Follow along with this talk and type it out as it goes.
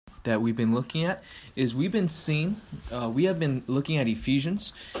that we've been looking at is we have been looking at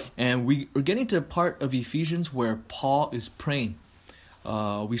Ephesians, and we are getting to the part of Ephesians where Paul is praying.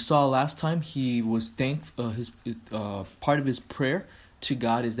 We saw last time he was part of his prayer to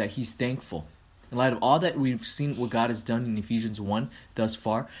God is that he's thankful. In light of all that we've seen what God has done in Ephesians 1 thus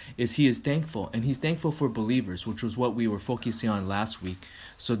far, is he is thankful. And he's thankful for believers, which was what we were focusing on last week.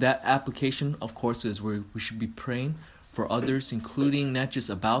 So that application, of course, is where we should be praying for others, including not just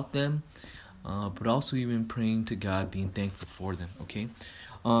about them, but also even praying to God, being thankful for them, okay?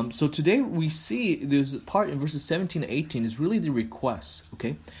 So today we see there's a part in verses 17 to 18 is really the request,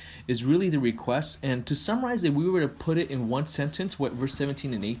 okay? Is really the request. And to summarize, if we were to put it in one sentence, what verse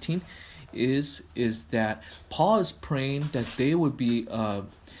 17 and 18 is that Paul is praying that they would be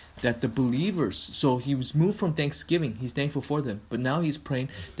that the believers, so he was moved from thanksgiving, he's thankful for them, but now he's praying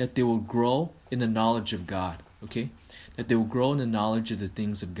that they will grow in the knowledge of God, okay? That they will grow in the knowledge of the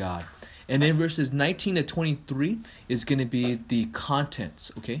things of God. And then verses 19 to 23 is going to be the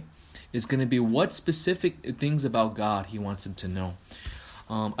contents, okay? It's going to be what specific things about God he wants them to know.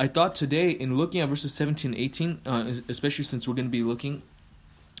 I thought today, in looking at verses 17 and 18, especially since we're going to be looking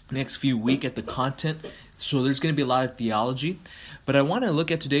next few weeks at the content, so there's going to be a lot of theology. But I want to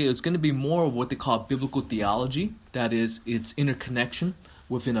look at today, it's going to be more of what they call biblical theology. That is, it's interconnection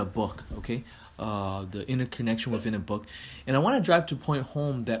within a book, okay? The interconnection within a book. And I want to drive to point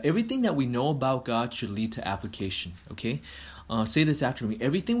home that everything that we know about God should lead to application, okay? Say this after me.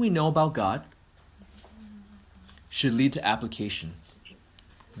 Everything we know about God should lead to application,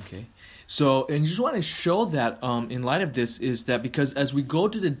 okay? So, and you just want to show that in light of this is that because as we go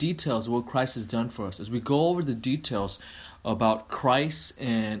to the details of what Christ has done for us, as we go over the details about Christ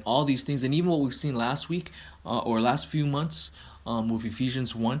and all these things, and even what we've seen last week or last few months with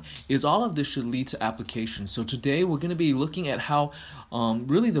Ephesians 1, is all of this should lead to application. So today we're going to be looking at how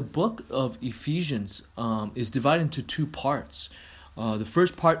really the book of Ephesians is divided into two parts. The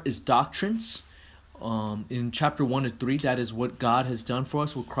first part is doctrines. In chapter 1 to 3, that is what God has done for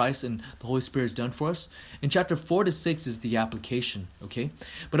us, what Christ and the Holy Spirit has done for us. In chapter 4 to 6 is the application, okay?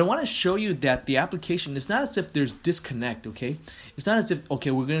 But I want to show you that the application is not as if there's disconnect, okay? It's not as if,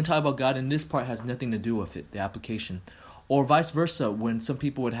 okay, we're going to talk about God and this part has nothing to do with it, the application. Or vice versa, when some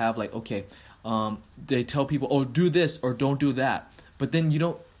people would have like, okay, they tell people, oh, do this or don't do that. But then you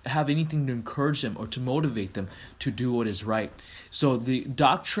don't have anything to encourage them or to motivate them to do what is right. So the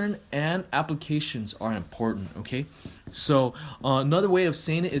doctrine and applications are important, okay? So another way of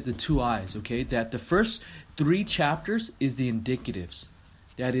saying it is the two eyes, okay? That the first 3 chapters is the indicatives.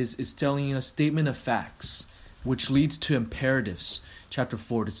 That is telling you a statement of facts, which leads to imperatives, chapter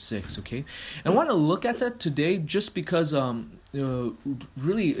 4 to 6, okay? And I want to look at that today just because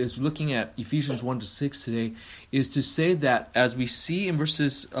really is looking at Ephesians 1 to 6 today is to say that as we see in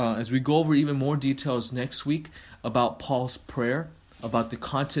verses, as we go over even more details next week about Paul's prayer, about the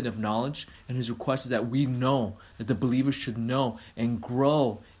content of knowledge, and his request is that we know, that the believers should know and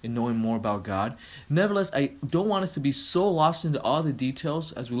grow in knowing more about God. Nevertheless, I don't want us to be so lost into all the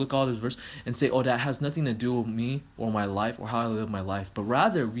details as we look at all this verse and say, oh, that has nothing to do with me or my life or how I live my life. But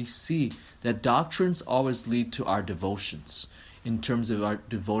rather, we see that doctrines always lead to our devotions in terms of our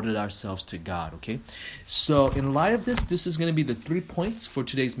devoted ourselves to God, okay? So in light of this is going to be the 3 points for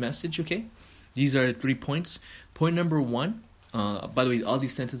today's message, okay? These are the 3 points. Point number 1, by the way, all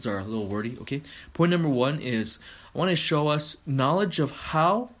these sentences are a little wordy, okay? Point number 1 is, I want to show us knowledge of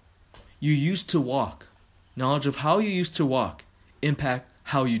how you used to walk. Knowledge of how you used to walk impact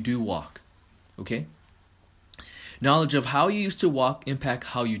how you do walk, okay? Knowledge of how you used to walk impact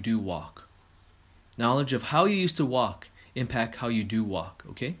how you do walk. Knowledge of how you used to walk impact how you do walk,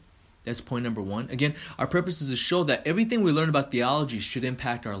 okay? That's point number 1. Again, our purpose is to show that everything we learn about theology should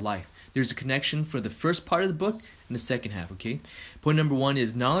impact our life. There's a connection for the first part of the book and the second half, okay? Point number 1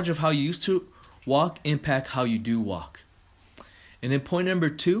 is knowledge of how you used to walk impact how you do walk. And then point number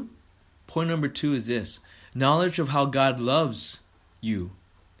 2 is this. Knowledge of how God loves you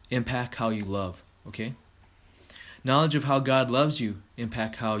impact how you love, okay? Knowledge of how God loves you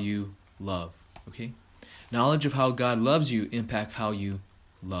impact how you love, okay? Knowledge of how God loves you impact how you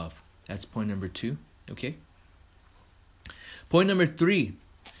love. That's point number 2, okay? Point number 3,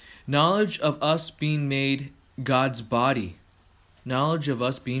 knowledge of us being made God's body. Knowledge of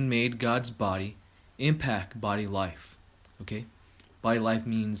us being made God's body impact body life, okay? Body life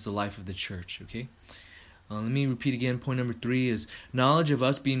means the life of the church, okay? Let me repeat again. Point number 3 is knowledge of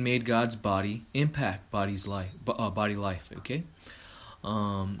us being made God's body impact body life, okay?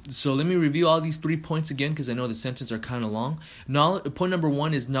 So let me review all these 3 points again because I know the sentences are kind of long. Point number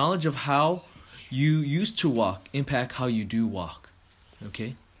 1 is knowledge of how you used to walk impact how you do walk.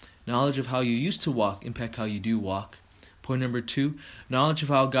 Okay? Knowledge of how you used to walk impact how you do walk. Point number 2, knowledge of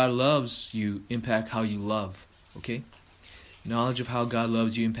how God loves you impact how you love. Okay? Knowledge of how God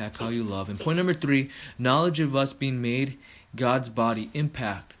loves you impact how you love. And point number 3, knowledge of us being made God's body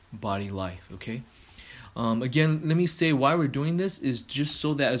impact body life. Okay? Again, let me say why we're doing this is just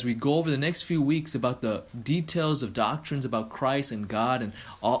so that as we go over the next few weeks about the details of doctrines about Christ and God and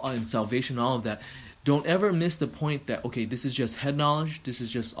all and salvation, all of that, don't ever miss the point that, okay, this is just head knowledge, this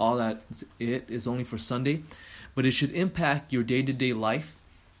is just all that it is only for Sunday, but it should impact your day-to-day life,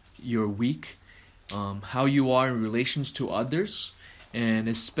 your week, how you are in relations to others, and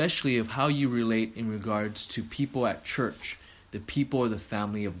especially of how you relate in regards to people at church, the people or the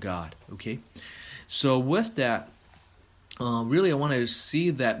family of God, okay? So with that, really I want to see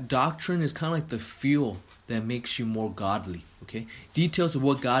that doctrine is kind of like the fuel that makes you more godly, okay? Details of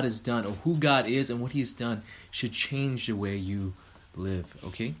what God has done or who God is and what He's done should change the way you live,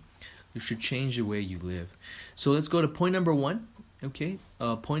 okay? It should change the way you live. So let's go to point number 1, okay?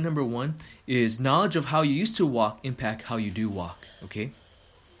 Point number 1 is knowledge of how you used to walk impact how you do walk, okay?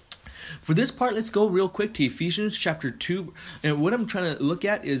 For this part, let's go real quick to Ephesians chapter 2. And what I'm trying to look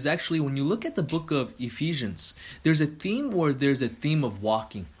at is actually when you look at the book of Ephesians, there's a theme of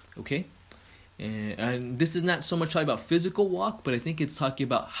walking, okay? And this is not so much talking about physical walk, but I think it's talking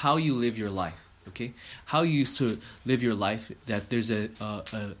about how you live your life, okay? How you used to live your life, that there's a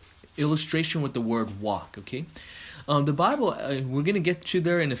illustration with the word walk, okay? The Bible, we're going to get to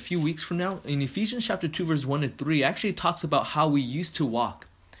there in a few weeks from now. In Ephesians chapter 2, verse 1 and 3, actually talks about how we used to walk.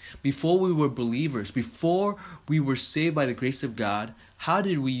 Before we were believers, before we were saved by the grace of God, how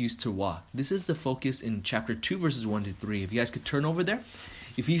did we used to walk? This is the focus in chapter 2, verses 1 to 3. If you guys could turn over there.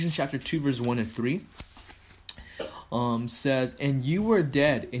 Ephesians chapter 2, verse 1 and 3 says, "And you were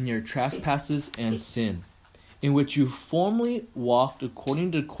dead in your trespasses and sin, in which you formerly walked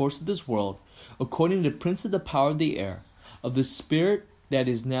according to the course of this world, according to the prince of the power of the air, of the spirit that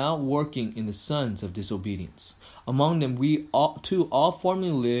is now working in the sons of disobedience. Among them we all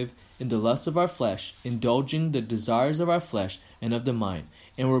formerly lived in the lusts of our flesh, indulging the desires of our flesh and of the mind,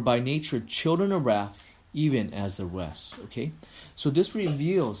 and were by nature children of wrath, even as the rest." Okay? So this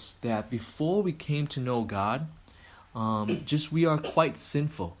reveals that before we came to know God, we are quite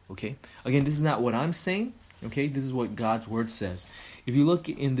sinful. Okay? Again, this is not what I'm saying. Okay? This is what God's word says. If you look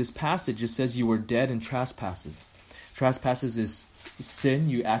in this passage, it says you were dead in trespasses. Trespasses is sin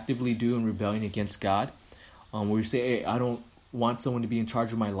you actively do in rebellion against God. Where you say, hey, I don't want someone to be in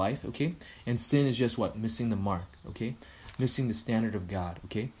charge of my life, okay? And sin is just what? Missing the mark, okay? Missing the standard of God,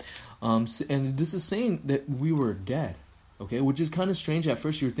 okay? And this is saying that we were dead, okay? Which is kind of strange at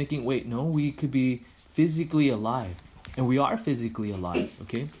first. You're thinking, wait, no, we could be physically alive. And we are physically alive,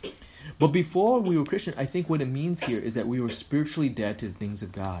 okay? But before we were Christian, I think what it means here is that we were spiritually dead to the things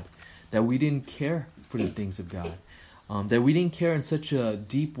of God. That we didn't care for the things of God. That we didn't care in such a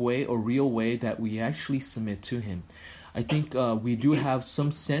deep way or real way that we actually submit to Him. I think we do have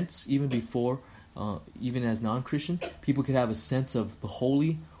some sense, even before, even as non-Christian, people could have a sense of the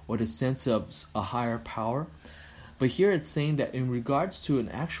holy or the sense of a higher power. But here it's saying that in regards to an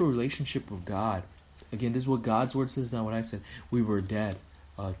actual relationship with God, again, this is what God's word says, not what I said, we were dead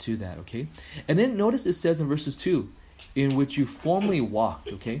to that, okay? And then notice it says in verses 2, in which you formerly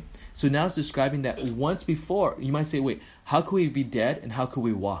walked, okay? So now it's describing that once before. You might say, wait, how could we be dead and how could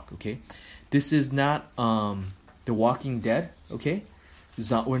we walk, okay? This is not The Walking Dead, okay?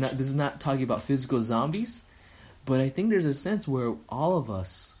 This is not talking about physical zombies, but I think there's a sense where all of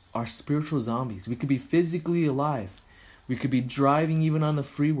us are spiritual zombies. We could be physically alive. We could be driving even on the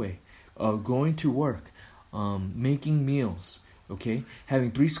freeway, going to work, making meals, okay?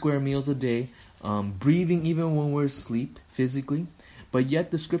 Having 3 square meals a day, breathing even when we're asleep physically. But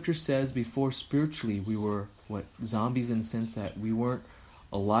yet the scripture says before spiritually we were zombies in the sense that we weren't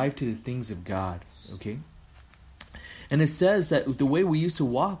alive to the things of God, okay? And it says that the way we used to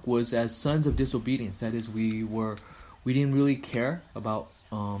walk was as sons of disobedience. That is, we didn't really care about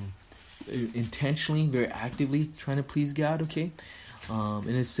intentionally, very actively trying to please God, okay? And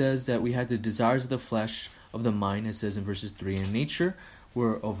it says that we had the desires of the flesh, of the mind, it says in verses 3, and nature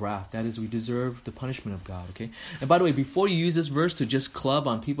were of wrath. That is, we deserve the punishment of God, okay? And by the way, before you use this verse to just club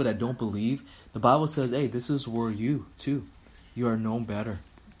on people that don't believe, the Bible says, hey, this is where you, too, you are known better,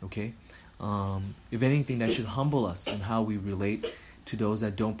 okay? If anything, that should humble us in how we relate to those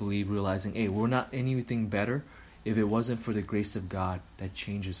that don't believe, realizing, hey, we're not anything better if it wasn't for the grace of God that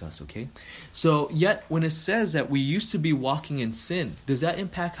changes us, okay? So, yet, when it says that we used to be walking in sin, does that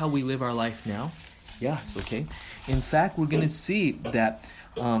impact how we live our life now? Yeah, okay. In fact, we're going to see that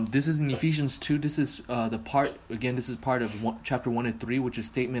This is in Ephesians 2. This is this is part of chapter 1 and 3, which is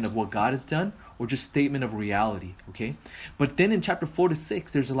statement of what God has done, or just statement of reality, okay? But then in chapter 4 to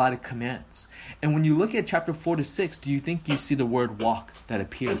 6, there's a lot of commands. And when you look at chapter 4 to 6, do you think you see the word walk that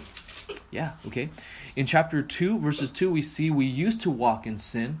appeared? Yeah, okay. In chapter 2, verses 2, we see we used to walk in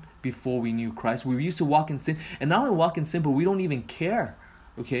sin before we knew Christ. We used to walk in sin, and not only walk in sin, but we don't even care,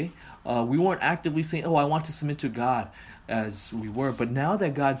 okay? We weren't actively saying, oh, I want to submit to God, as we were. But now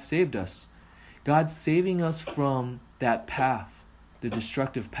that God saved us, God's saving us from that path, the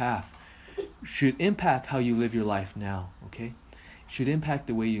destructive path, should impact how you live your life now, okay? Should impact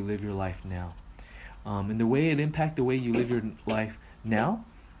the way you live your life now. And the way it impacts the way you live your life now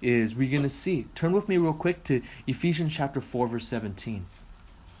is we're going to see. Turn with me real quick to Ephesians chapter 4, verse 17.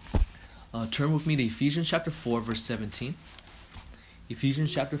 Turn with me to Ephesians chapter 4, verse 17.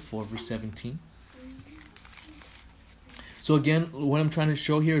 Ephesians chapter 4, verse 17. So again, what I'm trying to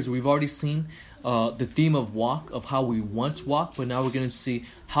show here is we've already seen the theme of walk, of how we once walked, but now we're going to see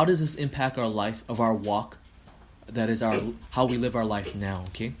how does this impact our life, of our walk, that is how we live our life now,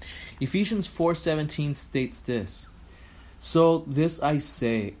 okay? Ephesians 4:17 states this: So this I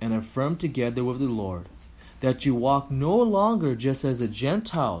say and affirm together with the Lord, that you walk no longer just as the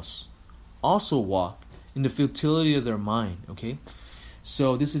Gentiles also walk, in the futility of their mind, okay?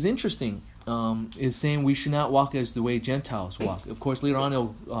 So this is interesting. Is saying we should not walk as the way Gentiles walk. Of course, later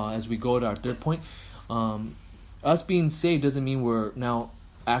on, as we go to our third point, us being saved doesn't mean we're now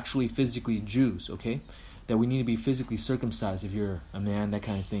actually physically Jews, okay? That we need to be physically circumcised if you're a man, that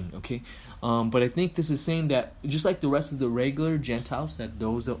kind of thing, okay? But I think this is saying that just like the rest of the regular Gentiles, that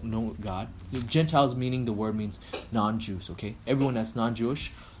those that know God, Gentiles meaning the word means non-Jews, okay? Everyone that's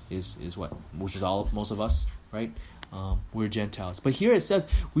non-Jewish is what? Which is most of us, right? We're Gentiles. But here it says,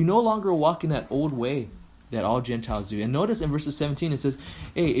 we no longer walk in that old way that all Gentiles do. And notice in verses 17 it says,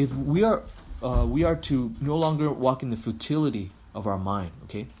 hey, if we are to no longer walk in the futility of our mind,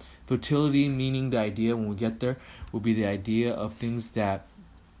 okay? Futility meaning the idea, when we get there, will be the idea of things that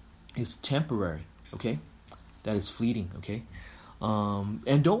is temporary, okay? That is fleeting, okay?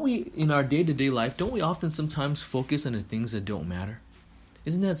 And don't we, in our day-to-day life, don't we often sometimes focus on the things that don't matter?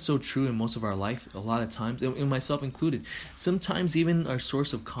 Isn't that so true in most of our life? A lot of times, and myself included. Sometimes even our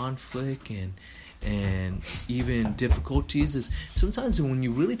source of conflict and even difficulties is sometimes when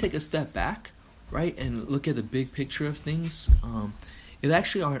you really take a step back, right, and look at the big picture of things, it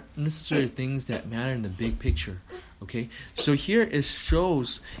actually aren't necessarily things that matter in the big picture. Okay, so here it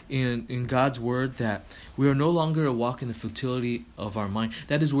shows in God's word that we are no longer a walk in the futility of our mind.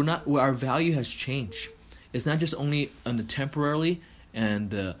 That is, our value has changed. It's not just only on the temporarily and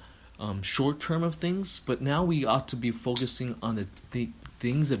the short term of things, but now we ought to be focusing on the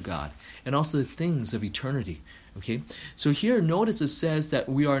things of God and also the things of eternity. Okay, so here notice it says that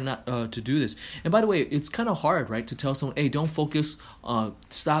we are not to do this. And by the way, it's kind of hard, right, to tell someone, hey, don't focus,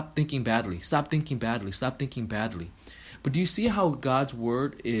 stop thinking badly, stop thinking badly, stop thinking badly. But do you see how God's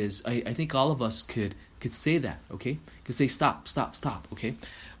word is? I think all of us could say that, okay? Could say stop, okay?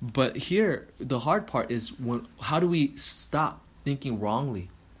 But here the hard part is how do we stop thinking wrongly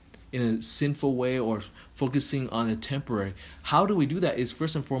in a sinful way or focusing on the temporary? How do we do that is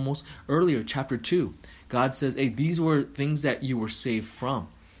first and foremost, earlier, chapter 2, God says, hey, these were things that you were saved from,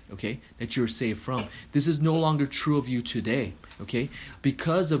 okay? That you were saved from. This is no longer true of you today, okay?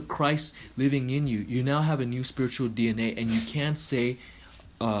 Because of Christ living in you, you now have a new spiritual DNA, and you can say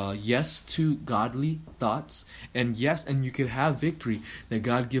yes to godly thoughts, and yes, and you can have victory, that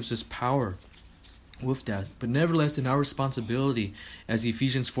God gives us power with that. But nevertheless, in our responsibility, as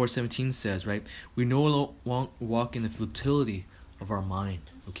Ephesians 4:17 says, right, we no longer walk in the futility of our mind,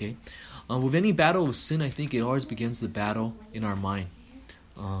 okay? With any battle with sin, I think it always begins the battle in our mind.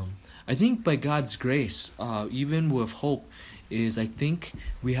 I think by God's grace, even with hope, I think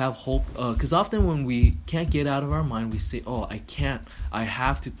we have hope, because often when we can't get out of our mind, we say, oh, I can't, I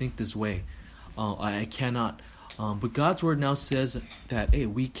have to think this way, I cannot. But God's word now says that, hey,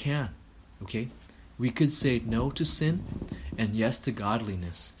 we can, okay? We could say no to sin and yes to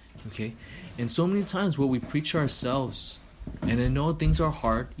godliness, okay? And so many times what we preach ourselves, and I know things are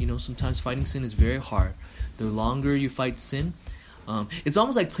hard, sometimes fighting sin is very hard. The longer you fight sin, it's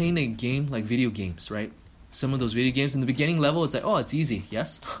almost like playing a game like video games, right? Some of those video games, in the beginning level, it's like, oh, it's easy,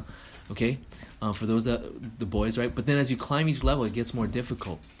 yes? Okay? For those the boys, right? But then as you climb each level, it gets more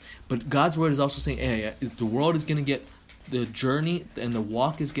difficult. But God's word is also saying, hey, the world is going to get, the journey and the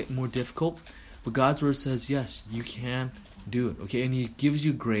walk is getting more difficult. But God's word says, yes, you can do it, okay? And He gives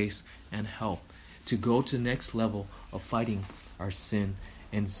you grace and help to go to the next level of fighting our sin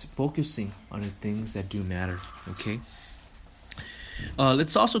and focusing on the things that do matter, okay?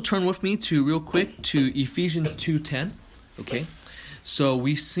 Let's also turn with me to real quick to Ephesians 2:10. Okay, so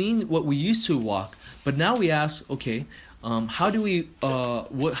we've seen what we used to walk, but now we ask, okay,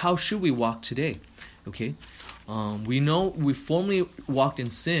 how should we walk today? Okay, we know we formerly walked in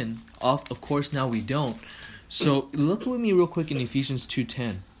sin. Of course, now we don't. So look with me real quick in Ephesians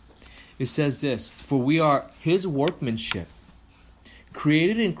 2:10. It says this: "For we are His workmanship,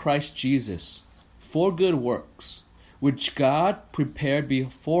 created in Christ Jesus, for good works, which God prepared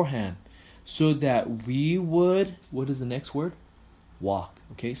beforehand, so that we would," what is the next word? Walk.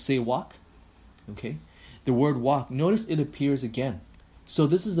 Okay, say walk. Okay, the word walk. Notice it appears again. So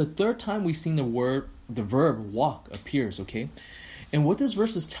this is the third time we've seen the verb walk appears. Okay, and what this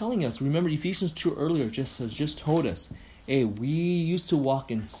verse is telling us, remember Ephesians 2 earlier has just told us, hey, we used to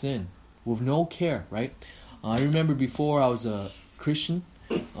walk in sin with no care, right? I remember before I was a Christian,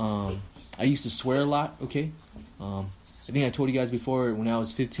 I used to swear a lot. Okay, I think I told you guys before, when I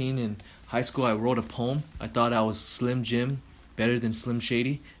was 15 in high school, I wrote a poem. I thought I was Slim Jim, better than Slim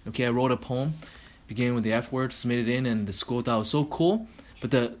Shady. Okay, I wrote a poem, beginning with the F word, submitted in, and the school thought it was so cool.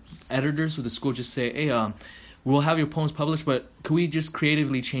 But the editors of the school just say, hey, we'll have your poems published, but could we just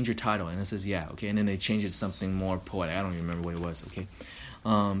creatively change your title? And I says, yeah, okay. And then they changed it to something more poetic. I don't even remember what it was, okay.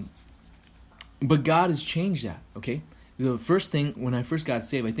 But God has changed that, okay. The first thing, when I first got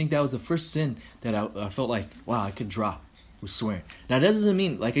saved, I think that was the first sin that I felt like, wow, I could drop, was swearing. Now that doesn't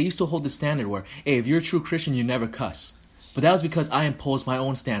mean, like I used to hold the standard where, hey, if you're a true Christian, you never cuss. But that was because I imposed my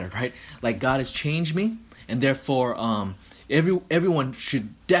own standard, right? Like God has changed me, and therefore everyone should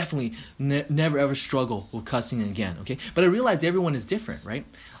definitely never ever struggle with cussing again, okay? But I realized everyone is different, right?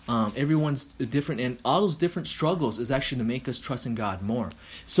 Everyone's different, and all those different struggles is actually to make us trust in God more.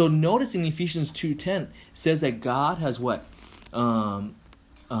 So notice in Ephesians 2:10 says that God has what? God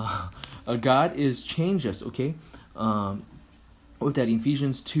is changed us, okay? With that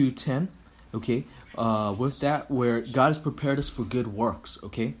Ephesians 2:10, okay? With that, where God has prepared us for good works,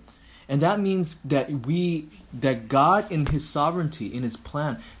 okay? And that means that God in His sovereignty, in His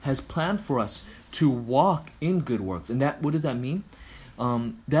plan, has planned for us to walk in good works. And what does that mean?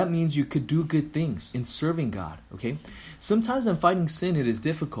 That means you could do good things in serving God, okay? Sometimes in fighting sin, it is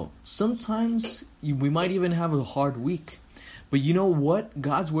difficult. Sometimes we might even have a hard week. But you know what?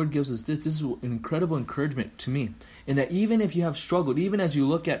 God's word gives us this. This is an incredible encouragement to me. In that even if you have struggled, even as you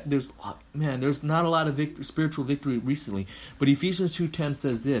look at, there's not a lot of spiritual victory recently. But Ephesians 2:10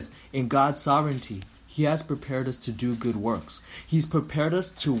 says this: in God's sovereignty, He has prepared us to do good works. He's prepared us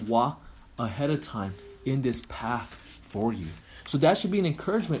to walk ahead of time in this path for you. So that should be an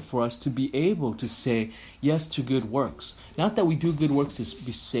encouragement for us to be able to say yes to good works. Not that we do good works to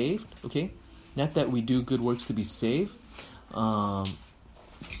be saved, okay? Not that we do good works to be saved.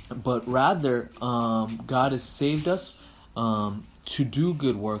 But rather, God has saved us to do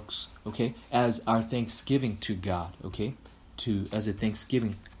good works, okay, as our thanksgiving to God, okay, as a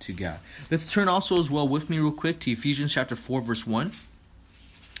thanksgiving to God. Let's turn also as well with me real quick to Ephesians chapter 4, verse 1.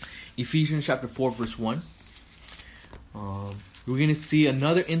 Ephesians chapter 4, verse 1. We're going to see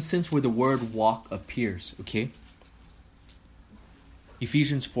another instance where the word walk appears, okay?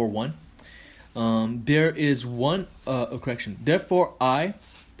 Ephesians 4:1. There is one correction. Therefore, I,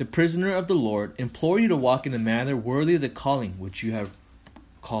 the prisoner of the Lord, implore you to walk in a manner worthy of the calling which you have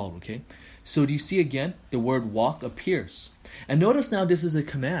called. Okay, so do you see again the word walk appears? And notice now this is a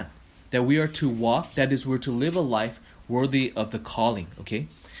command that we are to walk. That is, we're to live a life worthy of the calling. Okay,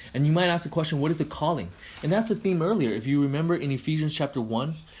 and you might ask the question, what is the calling? And that's the theme earlier. If you remember in Ephesians chapter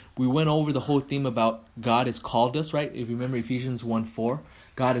 1, we went over the whole theme about God has called us, right? If you remember Ephesians 1:4.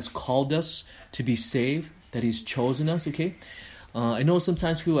 God has called us to be saved, that He's chosen us, okay? I know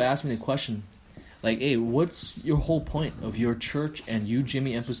sometimes people ask me the question, like, hey, what's your whole point of your church and you,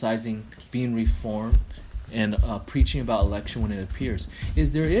 Jimmy, emphasizing being reformed and preaching about election when it appears?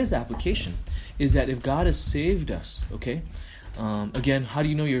 There is application. Is that if God has saved us, okay? Again, how do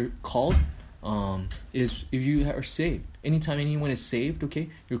you know you're called? Is if you are saved. Anytime anyone is saved, okay,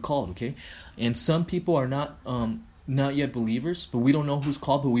 you're called, okay? And some people are not yet believers, but we don't know who's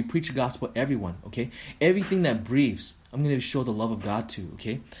called, but we preach the gospel to everyone, okay? Everything that breathes, I'm going to show the love of God to,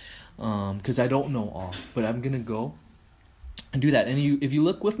 okay? Because I don't know all, but I'm going to go and do that. And if you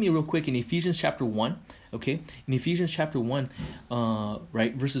look with me real quick in Ephesians chapter 1, okay? In Ephesians chapter 1,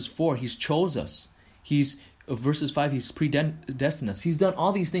 right, verses 4, He's chose us. Verses 5, He's predestined us. He's done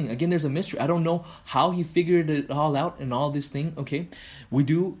all these things. Again, there's a mystery. I don't know how He figured it all out and all this thing, okay?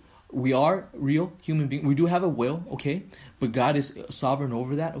 We are real human beings. We do have a will, okay? But God is sovereign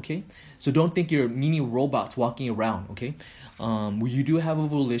over that, okay? So don't think you're mini robots walking around, okay? You do have a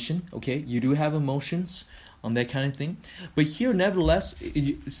volition, okay? You do have emotions. that kind of thing. But here, nevertheless,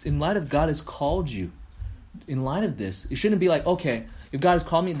 in light of God has called you, in light of this, it shouldn't be like, okay, if God has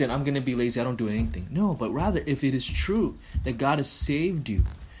called me, then I'm going to be lazy. I don't do anything. No, but rather, if it is true that God has saved you,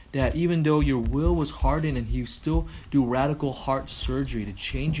 that even though your will was hardened and He still do radical heart surgery to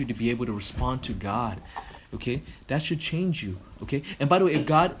change you to be able to respond to God, okay, that should change you, okay? And by the way, if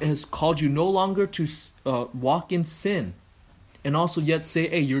God has called you no longer to walk in sin, and also yet say,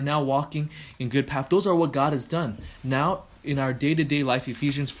 hey, you're now walking in good path, those are what God has done. Now, in our day-to-day life,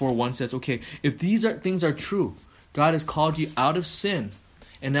 Ephesians 4:1 says, okay, if these things are true, God has called you out of sin,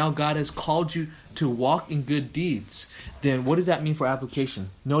 and now God has called you to walk in good deeds, then what does that mean for application?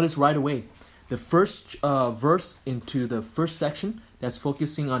 Notice right away, the first verse into the first section that's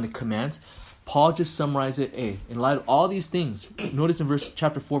focusing on the commands, Paul just summarized it, in light of all these things, notice in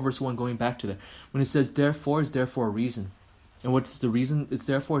chapter 4, verse 1, going back to there, when it says, therefore, is therefore a reason. And what's the reason it's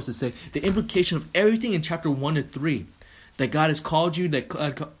therefore is to say, the implication of everything in chapter 1 to 3, that God has called you, that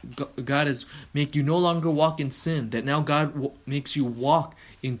God has make you no longer walk in sin, that now God makes you walk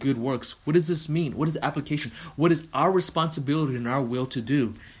in good works. What does this mean? What is the application? What is our responsibility and our will to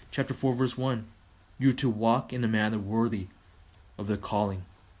do? Chapter 4, verse 1, you're to walk in a manner worthy of the calling,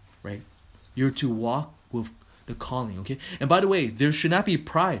 right? You're to walk with the calling, okay? And by the way, there should not be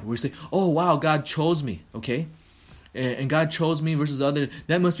pride where you say, oh, wow, God chose me, okay? And God chose me versus other.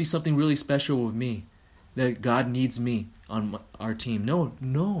 That must be something really special with me, that God needs me on our team.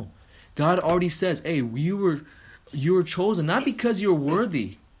 No. God already says, hey, you were chosen not because you're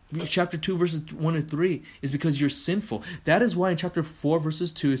worthy. Chapter 2, verses 1 to 3 is because you're sinful. That is why in chapter 4,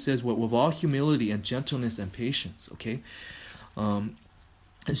 verses 2, it says, with all humility and gentleness and patience, okay?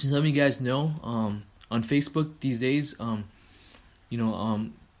 As some of you guys know, on Facebook these days,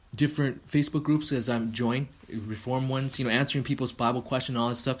 different Facebook groups as I'm joined, Reform ones, answering people's Bible questions and all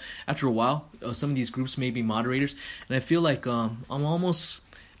that stuff. After a while, some of these groups may be moderators, and I feel like I'm almost,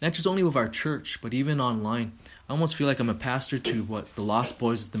 not just only with our church, but even online, I almost feel like I'm a pastor to the lost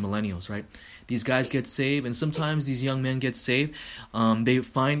boys of the millennials, right? These guys get saved, and sometimes these young men get saved. They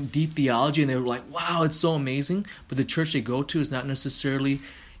find deep theology, and they're like, wow, it's so amazing. But the church they go to is not necessarily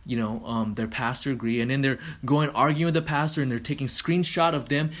their pastor agree, and then they're going arguing with the pastor, and they're taking screenshot of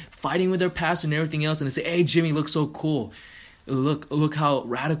them fighting with their pastor and everything else, and they say, hey, Jimmy looks so cool, look how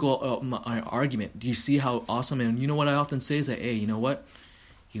radical my argument, do you see how awesome? And you know what I often say is that, hey, you know what,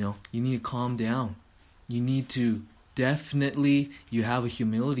 you need to calm down, you need to definitely, you have a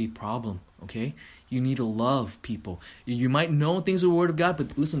humility problem, okay? You need to love people. You might know things of the Word of God,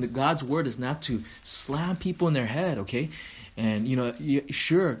 but listen, God's Word is not to slam people in their head, okay? And,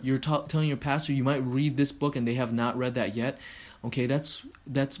 sure, you're telling your pastor you might read this book and they have not read that yet. Okay, that's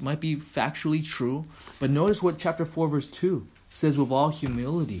might be factually true. But notice what chapter 4, verse 2 says, with all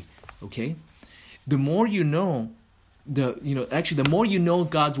humility, okay? The more you know, the more you know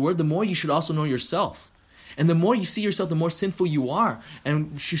God's Word, the more you should also know yourself. And the more you see yourself, the more sinful you are.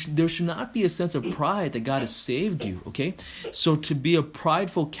 And there should not be a sense of pride that God has saved you, okay? So to be a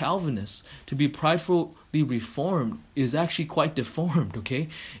prideful Calvinist, to be pridefully reformed is actually quite deformed, okay?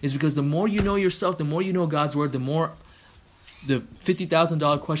 It's because the more you know yourself, the more you know God's Word, the more the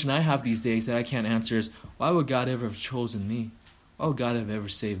 $50,000 question I have these days that I can't answer is, why would God ever have chosen me? Why would God have ever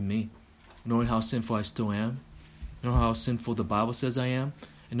saved me? Knowing how sinful I still am, knowing how sinful the Bible says I am,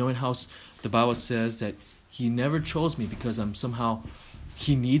 and knowing how the Bible says that He never chose me because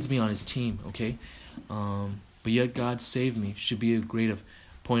He needs me on His team, okay? But yet God saved me should be a great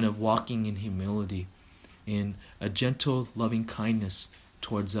point of walking in humility, in a gentle, loving kindness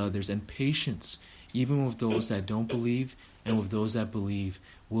towards others, and patience, even with those that don't believe and with those that believe,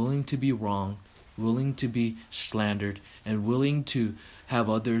 willing to be wrong, willing to be slandered, and willing to have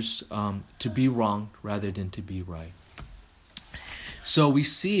others to be wrong rather than to be right. So we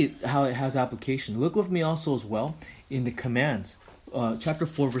see how it has application. Look with me also as well in the commands. Chapter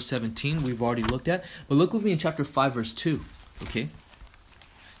 4, verse 17, we've already looked at. But look with me in chapter 5, verse 2. Okay?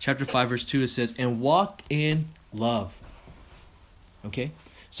 Chapter 5, verse 2, it says, and walk in love. Okay?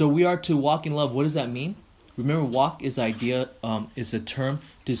 So we are to walk in love. What does that mean? Remember, walk is is a term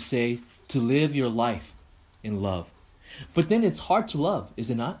to say, to live your life in love. But then it's hard to love, is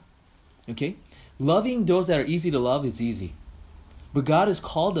it not? Okay? Loving those that are easy to love is easy. But God has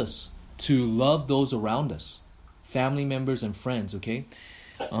called us to love those around us, family members and friends, okay?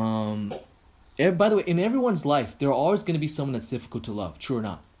 By the way, in everyone's life, there are always going to be someone that's difficult to love, true or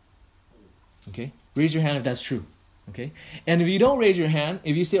not? Okay? Raise your hand if that's true, Okay? And if you don't raise your hand,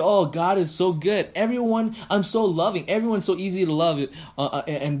 if you say, oh, God is so good, I'm so loving, everyone's so easy to love,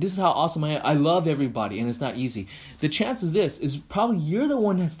 and this is how awesome I am, I love everybody, and it's not easy. The chance is probably you're the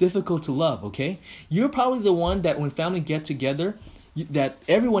one that's difficult to love, okay? You're probably the one that when family get together, that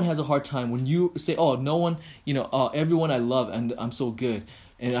everyone has a hard time when you say, oh, no one, everyone I love, and I'm so good.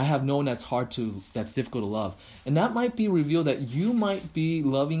 And I have no one that's difficult to love. And that might be revealed that you might be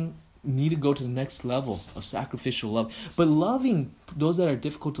need to go to the next level of sacrificial love. But loving those that are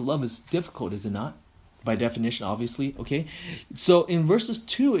difficult to love is difficult, is it not? By definition, obviously, okay? So in verses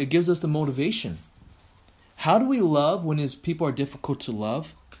 2, it gives us the motivation. How do we love when his people are difficult to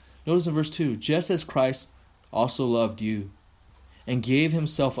love? Notice in verse 2, just as Christ also loved you and gave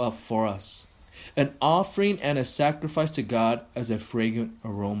himself up for us, an offering and a sacrifice to God as a fragrant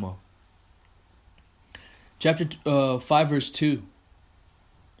aroma. Chapter 5, verse 2.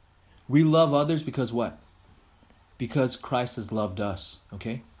 We love others because what? Because Christ has loved us,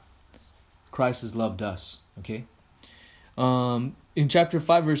 okay? Christ has loved us, okay? In chapter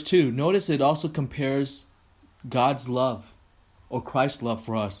 5, verse 2, notice it also compares God's love or Christ's love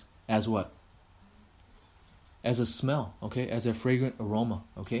for us as what? As a smell, okay? As a fragrant aroma,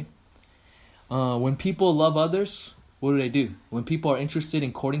 okay? When people love others, what do? When people are interested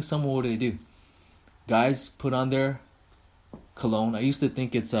in courting someone, what do? Guys put on their cologne. I used to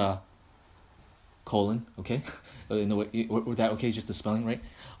think it's colon, okay? In the way, with that, okay, just the spelling, right?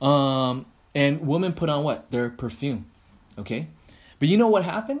 And women put on what? Their perfume, okay? But you know what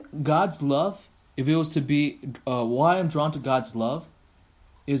happened? God's love, if it was to be, why I'm drawn to God's love,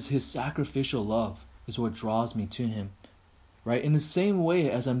 is his sacrificial love, is what draws me to him, right? In the same way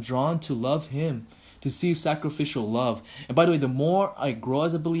as I'm drawn to love him, to see sacrificial love. And by the way, the more I grow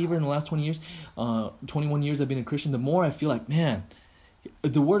as a believer in the last 20 years, 21 years I've been a Christian, the more I feel like, man,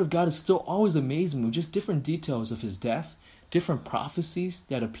 the Word of God is still always amazing with just different details of his death, different prophecies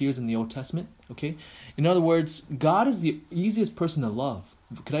that appears in the Old Testament, okay? In other words, God is the easiest person to love.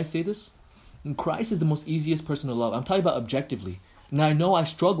 Could I say this? And Christ is the most easiest person to love. I'm talking about objectively. Now, I know I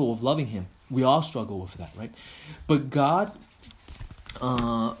struggle with loving him. We all struggle with that, right? But God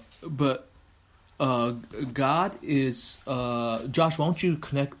is... Josh, why don't you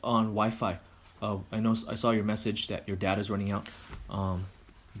connect on Wi-Fi? I know I saw your message that your data is running out.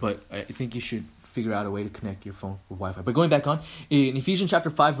 But I think you should figure out a way to connect your phone with Wi-Fi. But going back on, in Ephesians chapter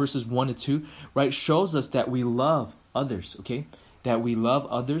 5, verses 1 to 2, right, shows us that we love others, okay? That we love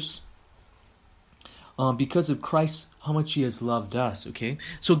others because of Christ, how much he has loved us, okay?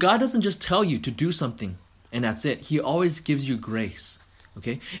 So God doesn't just tell you to do something and that's it. He always gives you grace,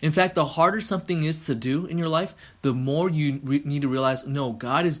 okay? In fact, the harder something is to do in your life, the more you need to realize, no,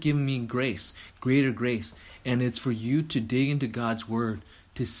 God has given me grace, greater grace. And it's for you to dig into God's word,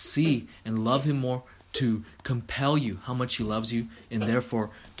 to see and love him more, to compel you how much he loves you, and therefore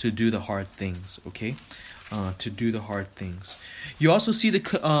to do the hard things, okay? To do the hard things. You also see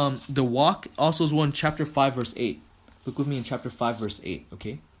the walk also is in chapter 5, verse 8. Look with me in chapter 5, verse 8,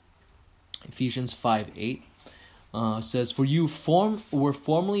 okay? Ephesians 5:8 says, "For you were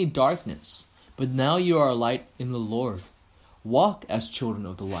formerly darkness, but now you are light in the Lord. Walk as children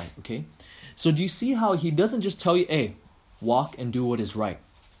of the light," okay? So do you see how he doesn't just tell you, hey, walk and do what is right.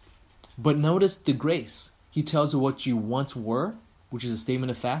 But notice the grace. He tells you what you once were, which is a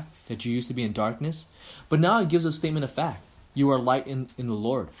statement of fact, that you used to be in darkness. But now it gives a statement of fact. You are light in the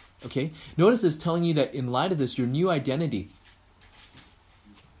Lord. Okay? Notice it's telling you that in light of this, your new identity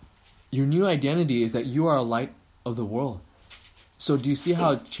is that you are a light of the world. So do you see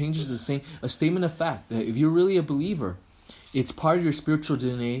how it changes a statement of fact that if you're really a believer, it's part of your spiritual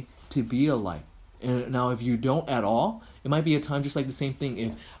DNA to be a light. And now if you don't at all, it might be a time just like the same thing.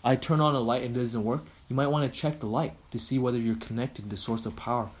 If I turn on a light and it doesn't work, you might want to check the light to see whether you're connected to the source of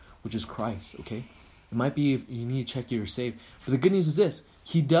power, which is Christ, okay? It might be if you need to check you're saved. But the good news is this.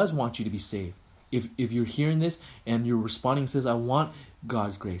 He does want you to be saved. If you're hearing this and you're responding and says, I want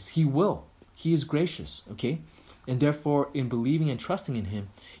God's grace, He will. He is gracious, okay? And therefore, in believing and trusting in Him,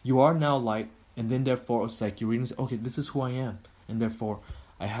 you are now light. And then therefore, it's like you're reading, okay, this is who I am. And therefore,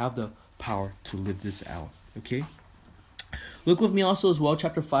 I have the power to live this out, okay? Look with me also as well,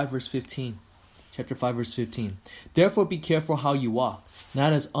 chapter 5, verse 15. Chapter 5, verse 15. Therefore be careful how you walk,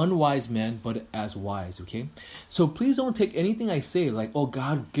 not as unwise men, but as wise, okay? So please don't take anything I say like, oh,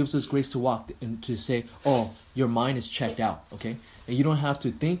 God gives us grace to walk, and to say, oh, your mind is checked out, okay? And you don't have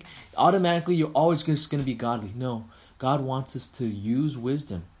to think, automatically you're always just going to be godly. No, God wants us to use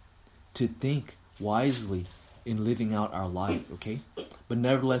wisdom, to think wisely in living out our life, okay? But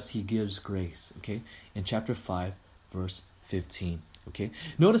nevertheless, He gives grace, okay? In chapter 5, verse 15. Okay,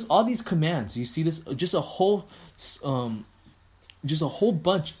 notice all these commands. You see this, just a whole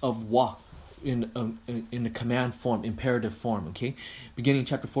bunch of walk in the command form, imperative form. Okay, beginning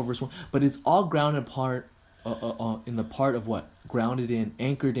chapter 4 verse 1. But it's all grounded in the part of what? Grounded in,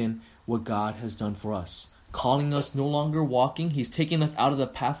 anchored in what God has done for us, calling us no longer walking. He's taking us out of the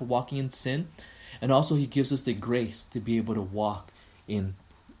path of walking in sin, and also He gives us the grace to be able to walk in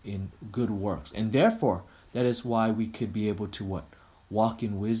good works, and therefore that is why we could be able to what? Walk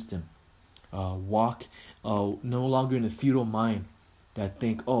in wisdom, walk no longer in a futile mind that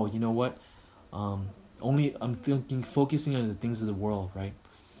think, oh, you know what? Only I'm focusing on the things of the world, right?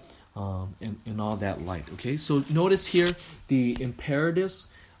 And all that light. Okay, so notice here the imperatives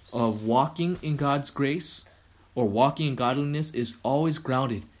of walking in God's grace or walking in godliness is always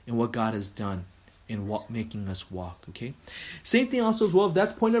grounded in what God has done in making us walk. Okay, same thing also as well.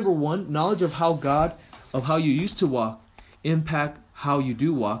 That's point number 1. Knowledge of how you used to walk impact how you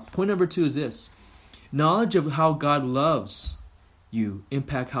do walk. Point number 2 is this: knowledge of how God loves you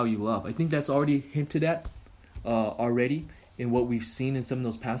impact how you love. I think that's already hinted at already in what we've seen in some of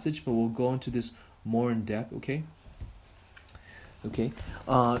those passages, but we'll go into this more in depth. Okay.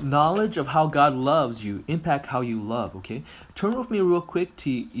 Knowledge of how God loves you impact how you love. Okay, turn with me real quick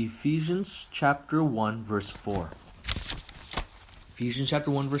to Ephesians chapter 1 verse 4. Ephesians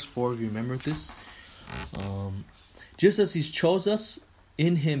chapter 1 verse 4. You remember this? Just as He chose us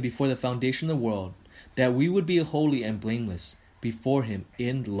in Him before the foundation of the world, that we would be holy and blameless before Him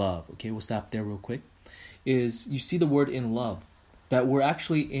in love. Okay, we'll stop there real quick. Is you see the word in love, that we're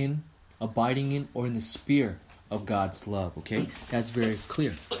actually abiding in, or in the sphere of God's love. Okay, that's very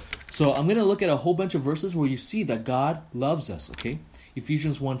clear. So I'm going to look at a whole bunch of verses where you see that God loves us. Okay,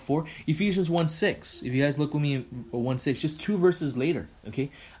 Ephesians 1:4, Ephesians 1:6. If you guys look with me in 1:6, just 2 verses later. Okay,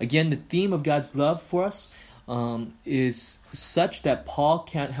 again, the theme of God's love for us is such that Paul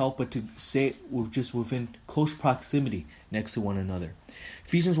can't help but to say it just within close proximity next to one another.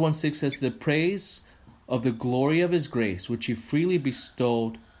 Ephesians 1:6 says, the praise of the glory of His grace, which He freely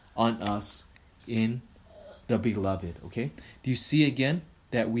bestowed on us in the beloved. Okay, do you see again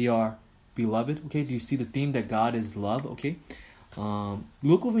that we are beloved? Okay, do you see the theme that God is love? Okay,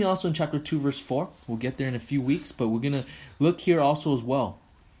 look with me also in chapter 2 verse 4. We'll get there in a few weeks, but we're going to look here also as well.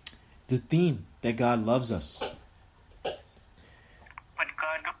 The theme that God loves us. But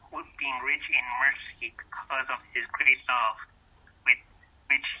God, being rich in mercy because of His great love with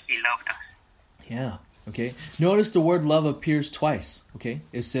which He loved us. Yeah, okay. Notice the word love appears twice, okay?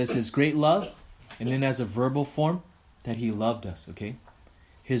 It says His great love, and then as a verbal form, that He loved us, okay?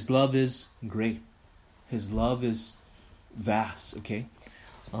 His love is great. His love is vast, okay?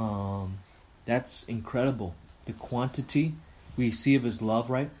 That's incredible. The quantity we see of His love,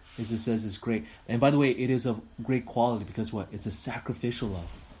 right? As it says, is great. And by the way, it is of great quality because what? It's a sacrificial love.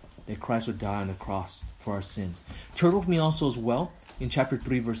 That Christ would die on the cross for our sins. Turn with me also as well in chapter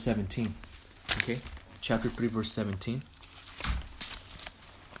 3 verse 17. Okay? Chapter 3 verse 17.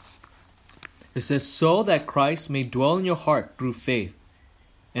 It says, so that Christ may dwell in your heart through faith,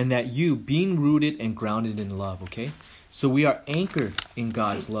 and that you, being rooted and grounded in love. Okay? So we are anchored in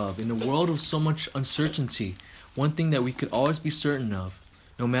God's love. In a world of so much uncertainty, one thing that we could always be certain of,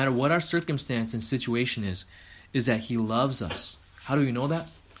 no matter what our circumstance and situation is that He loves us. How do we know that?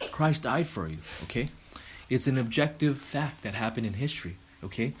 Christ died for you, okay? It's an objective fact that happened in history,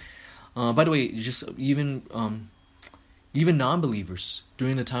 okay? By the way, just even non-believers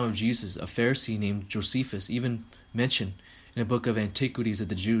during the time of Jesus, a Pharisee named Josephus even mentioned in the book of Antiquities of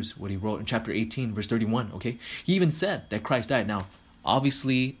the Jews, what he wrote in chapter 18, verse 31, okay? He even said that Christ died. Now,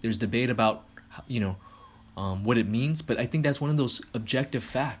 obviously, there's debate about, what it means, but I think that's one of those objective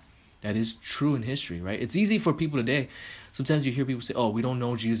facts that is true in history, right? It's easy for people today. Sometimes you hear people say, oh, we don't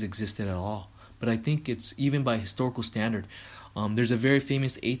know Jesus existed at all. But I think it's even by historical standard. There's a very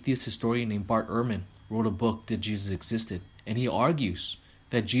famous atheist historian named Bart Ehrman wrote a book that Jesus existed. And he argues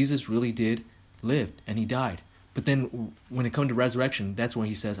that Jesus really did live and He died. But then when it comes to resurrection, that's when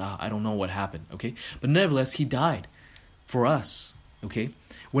he says, I don't know what happened, okay? But nevertheless, He died for us, okay?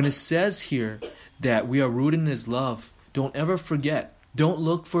 When it says here that we are rooted in His love, don't ever forget. Don't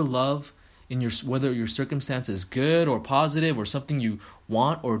look for love in whether your circumstance is good or positive or something you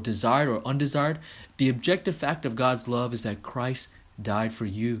want or desired or undesired. The objective fact of God's love is that Christ died for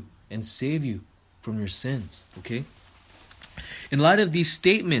you and saved you from your sins. Okay? In light of these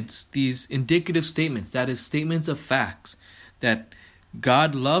statements, these indicative statements, that is, statements of facts, that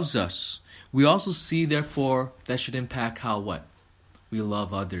God loves us, we also see, therefore, that should impact how what? We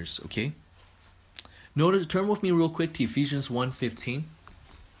love others. Okay? Notice, turn with me real quick to Ephesians 1:15.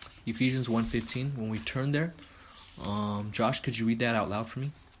 Ephesians 1:15. When we turn there, Josh, could you read that out loud for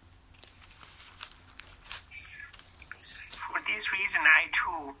me? For this reason, I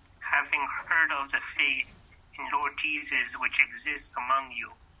too, having heard of the faith in Lord Jesus which exists among you,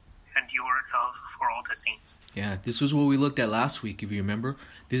 and your love for all the saints. Yeah, this was what we looked at last week, if you remember.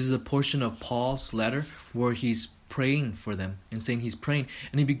 This is a portion of Paul's letter where he's praying for them and saying he's praying.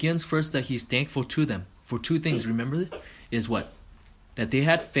 And he begins first that he's thankful to them for two things, remember? Is what? That they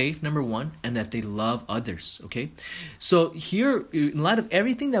had faith, number one, and that they love others, okay? So here, in light of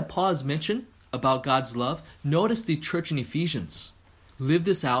everything that Paul has mentioned about God's love, notice the church in Ephesians lived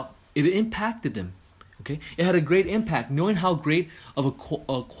this out. It impacted them. Okay, it had a great impact, knowing how great of a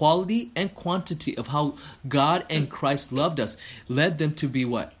quality and quantity of how God and Christ loved us led them to be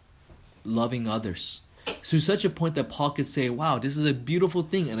what? Loving others. To such a point that Paul could say, wow, this is a beautiful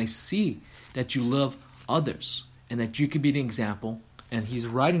thing, and I see that you love others and that you could be an example. And he's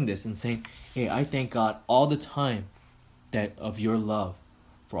writing this and saying, hey, I thank God all the time that of your love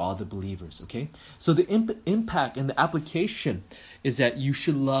for all the believers. Okay, so the impact and the application is that you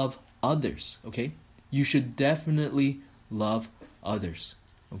should love others. Okay. You should definitely love others,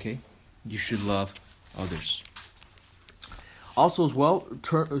 okay? You should love others. Also as well,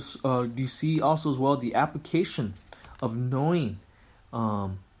 you see also as well the application of knowing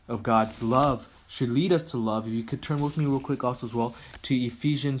of God's love should lead us to love. If you could turn with me real quick also as well to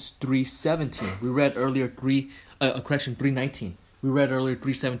Ephesians 3:17. We read earlier 3:19. We read earlier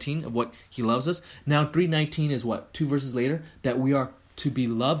 3:17 of what he loves us. Now 3:19 is what? 2 verses later, that we are to be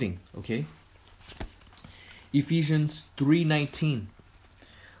loving, okay? Ephesians 3:19.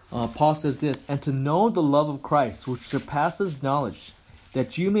 Paul says this, and to know the love of Christ, which surpasses knowledge,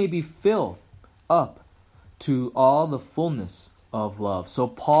 that you may be filled up to all the fullness of love. So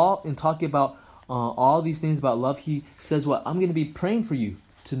Paul, in talking about all these things about love, he says what? I'm going to be praying for you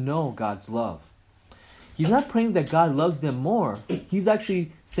to know God's love. He's not praying that God loves them more. He's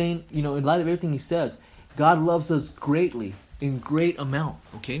actually saying, in light of everything he says, God loves us greatly, in great amount,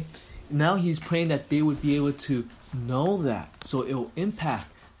 okay? Now he's praying that they would be able to know that, so it will impact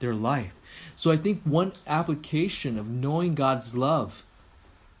their life. So I think one application of knowing God's love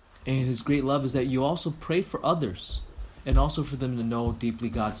and his great love is that you also pray for others and also for them to know deeply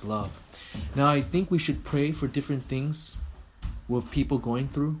God's love. Now I think we should pray for different things with people going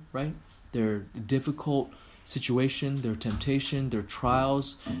through, right? Their difficult situation, their temptation, their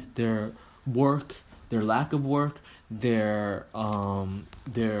trials, their work, their lack of work, their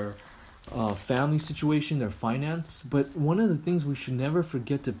family situation, their finance. But one of the things we should never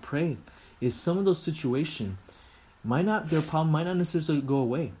forget to pray is some of those situations their problem might not necessarily go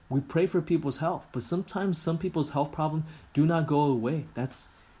away. We pray for people's health, but sometimes some people's health problems do not go away. That's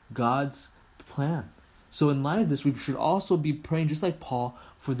God's plan. So in light of this, we should also be praying, just like Paul,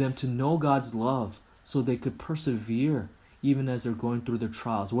 for them to know God's love so they could persevere even as they're going through their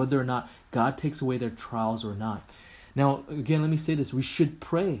trials, whether or not God takes away their trials or not. Now, again, let me say this. We should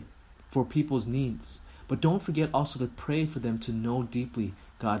pray for people's needs, but don't forget also to pray for them to know deeply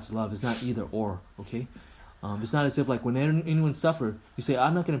God's love. It's not either or, okay? It's not as if like when anyone suffers, you say,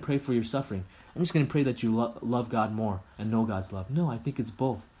 I'm not going to pray for your suffering. I'm just going to pray that you love God more and know God's love. No, I think it's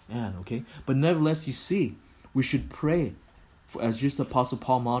both and, okay? But nevertheless, you see, we should pray, as just the Apostle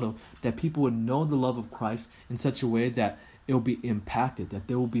Paul modeled, that people would know the love of Christ in such a way that it will be impacted, that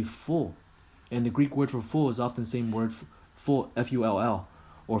they will be full. And the Greek word for full is often the same word, full, F-U-L-L,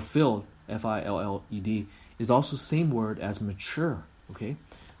 or filled, F-I-L-L-E-D, is also the same word as mature, okay?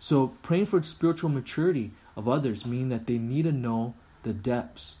 So praying for spiritual maturity of others mean that they need to know the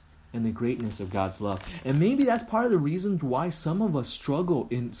depths and the greatness of God's love. And maybe that's part of the reason why some of us struggle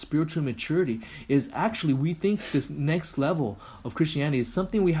in spiritual maturity is actually we think this next level of Christianity is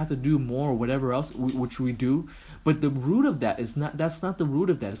something we have to do more or whatever else which we do. But the root of that is not, that's not the root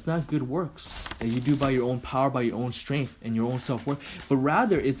of that. It's not good works that you do by your own power, by your own strength and your own self-worth. But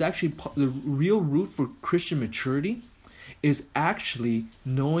rather, it's actually the real root for Christian maturity is actually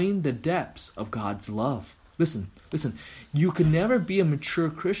knowing the depths of God's love. Listen, you can never be a mature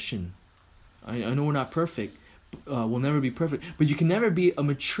Christian. I know we're not perfect. We'll never be perfect. But you can never be a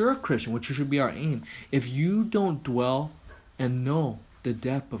mature Christian, which should be our aim, if you don't dwell and know the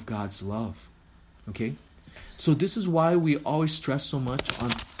depth of God's love. Okay? So this is why we always stress so much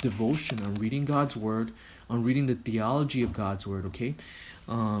on devotion, on reading God's Word, on reading the theology of God's Word, okay?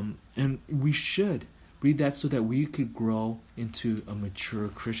 And we should read that so that we could grow into a mature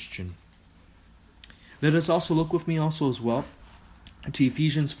Christian. Let us also look with me also as well to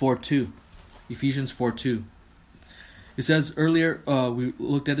Ephesians 4:2. Ephesians 4:2. It says earlier, we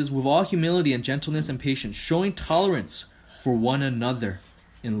looked at this, with all humility and gentleness and patience, showing tolerance for one another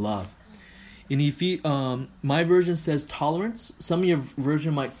in love. My version says tolerance. Some of your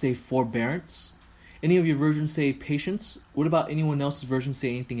version might say forbearance. Any of your versions say patience. What about anyone else's version say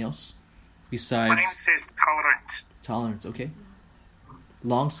anything else besides? Mine says tolerance. Tolerance, okay.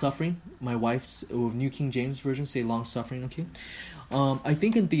 Long suffering. My wife's New King James version say long suffering, okay. I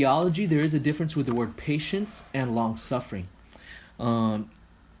think in theology there is a difference with the word patience and long suffering. I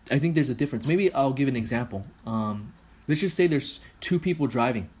think there's a difference. Maybe I'll give an example. Let's just say there's two people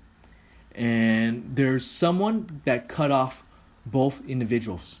driving, and there's someone that cut off both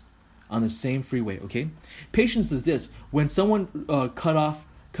individuals on the same freeway, okay? Patience is this. When someone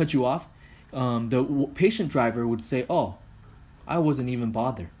cut you off, the patient driver would say, oh, I wasn't even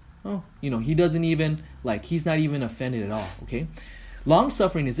bothered. Oh, he doesn't even, he's not even offended at all, okay? Long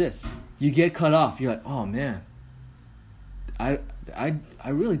suffering is this. You get cut off. You're like, oh, man, I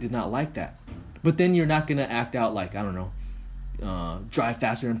really did not like that. But then you're not going to act out like, I don't know, drive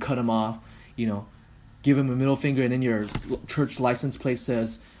faster and cut him off, give him a middle finger, and then your church license plate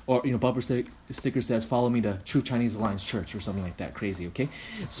says, or bumper sticker says, follow me to True Chinese Alliance Church, or something like that. Crazy, okay?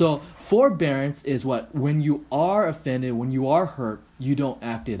 So forbearance is what? When you are offended, when you are hurt, you don't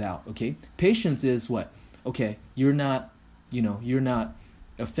act it out, okay? Patience is what? Okay, you're not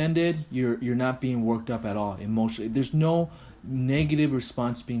offended, you're not being worked up at all emotionally. There's no negative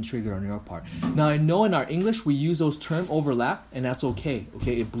response being triggered on your part. Now, I know in our English we use those terms overlap, and that's okay.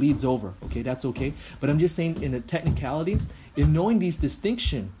 It bleeds over. Okay, that's okay. But I'm just saying, in the technicality, in knowing these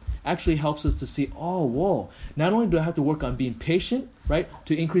distinction actually helps us to see, oh, whoa, not only do I have to work on being patient, right,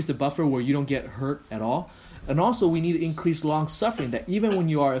 to increase the buffer where you don't get hurt at all, and also we need to increase long suffering, that even when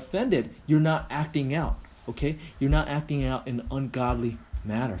you are offended, you're not acting out. Okay, you're not acting out in an ungodly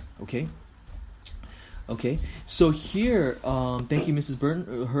manner. Okay, so here, thank you, Mrs.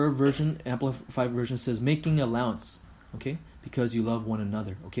 Burton. Her version, Amplified version, says making allowance, okay, because you love one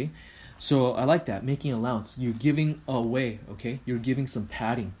another, okay. So I like that, making allowance. You're giving away, okay. You're giving some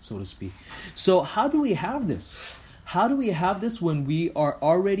padding, so to speak. So how do we have this? How do we have this when we are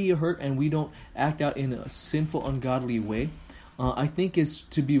already hurt and we don't act out in a sinful, ungodly way? I think is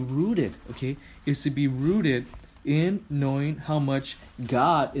to be rooted, okay, is to be rooted in knowing how much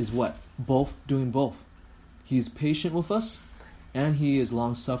God is what? Doing both. He is patient with us, and He is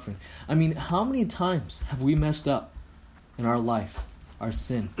long-suffering. I mean, how many times have we messed up in our life, our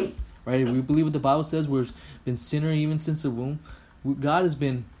sin? Right? If we believe what the Bible says, we've been sinner even since the womb. God has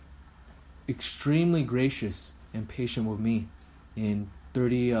been extremely gracious and patient with me in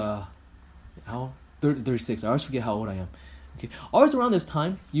 36. I always forget how old I am. Okay, always around this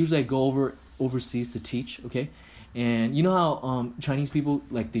time, usually I go overseas to teach, okay? And you know how Chinese people,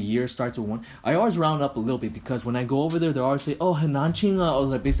 the year starts with 1? I always round up a little bit, because when I go over there, they always say, oh, Henanqing,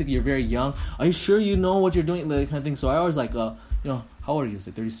 or basically you're very young. Are you sure you know what you're doing? That kind of thing. So I always how old are you? It's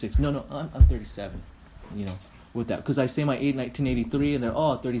 36. No, I'm 37, with that. Because I say my age, 1983, and they're,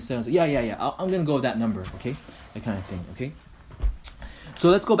 37. So yeah, I'm going to go with that number, okay? That kind of thing, okay? So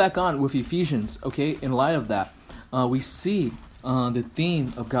let's go back on with Ephesians, okay? In light of that, we see the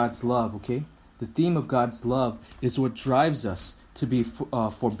theme of God's love, okay? The theme of God's love is what drives us to be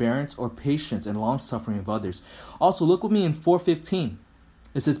forbearance or patience and long-suffering of others. Also, look with me in 4:15.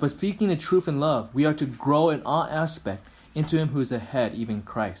 It says, by speaking the truth in love, we are to grow in all aspect into Him who is the head, even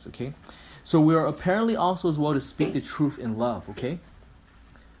Christ, okay? So we are apparently also as well to speak the truth in love, okay?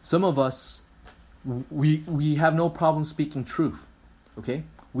 Some of us, we have no problem speaking truth, okay?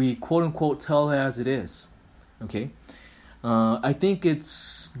 We quote-unquote tell it as it is, okay? I think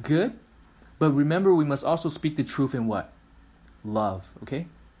it's good, but remember, we must also speak the truth in what? Love, okay?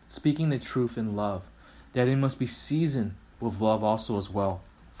 Speaking the truth in love. That it must be seasoned with love also as well.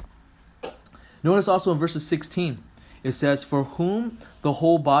 Notice also in verses 16, it says, for whom the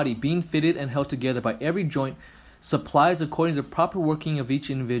whole body, being fitted and held together by every joint, supplies according to the proper working of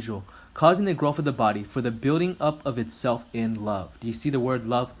each individual, causing the growth of the body for the building up of itself in love. Do you see the word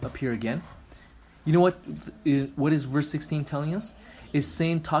love appear again? You know what is verse 16 telling us? It's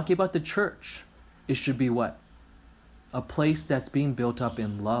saying, talking about the church, it should be what? A place that's being built up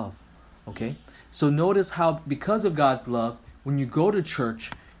in love. Okay? So notice how, because of God's love, when you go to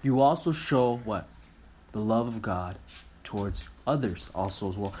church, you also show what? The love of God towards others also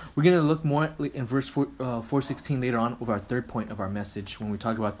as well. We're going to look more in verse 4:16 later on with our third point of our message when we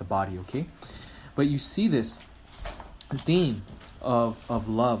talk about the body, okay? But you see this theme of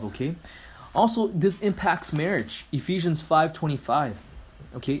love, okay? Also, this impacts marriage. Ephesians 5:25.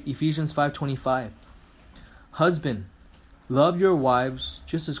 Okay, Ephesians 5:25. Husband, love your wives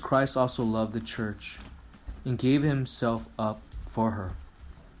just as Christ also loved the church and gave Himself up for her.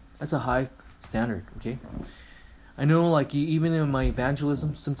 That's a high standard, okay? I know, like, even in my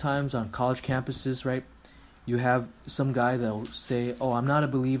evangelism, sometimes on college campuses, right, you have some guy that will say, oh, I'm not a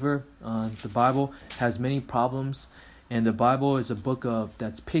believer. The Bible has many problems, and the Bible is a book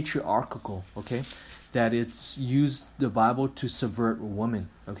that's patriarchal, okay? That it's used, the Bible, to subvert women,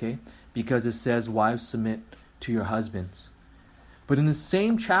 okay? Because it says, wives, submit to your husbands. But in the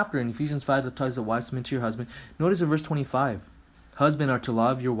same chapter, in Ephesians 5, that talks about wives, submit to your husband, notice in verse 25, husband are to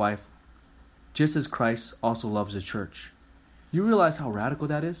love your wife, just as Christ also loves the church. You realize how radical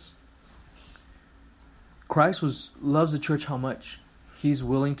that is? Christ loves the church how much? He's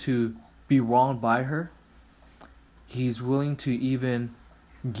willing to be wronged by her. He's willing to even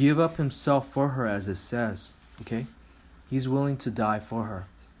give up himself for her, as it says. Okay? He's willing to die for her.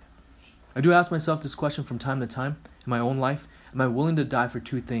 I do ask myself this question from time to time in my own life. Am I willing to die for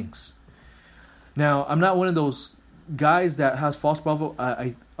two things? Now, I'm not one of those guys that has false bravo.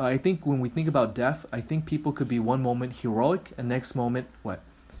 I think when we think about death, I think people could be one moment heroic and next moment, what?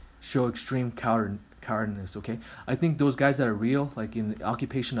 Show extreme cowardness, okay? I think those guys that are real, like in the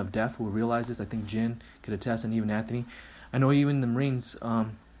occupation of death, will realize this. I think Jin could attest, and even Anthony. I know even in the Marines,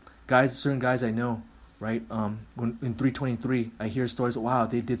 certain guys I know, right? When in 323, I hear stories, wow,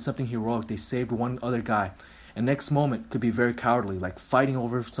 they did something heroic. They saved one other guy. And next moment could be very cowardly, like fighting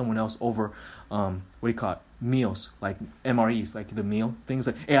over someone else over, meals, like MREs, like the meal things.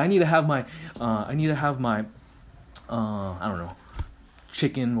 Like, hey, I need to have my, I don't know,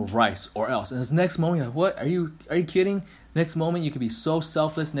 chicken with rice or else. And this next moment, you're like, what? Are you kidding? Next moment, you could be so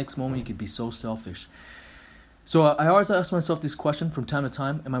selfless. Next moment, you could be so selfish. So I always ask myself this question from time to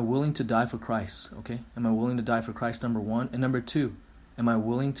time: am I willing to die for Christ? Okay, am I willing to die for Christ? Number one, and number two, am I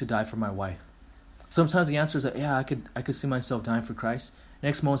willing to die for my wife? Sometimes the answer is that, yeah, I could see myself dying for Christ.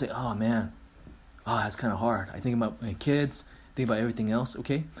 Next moment, say, oh man, that's kind of hard. I think about my kids, think about everything else,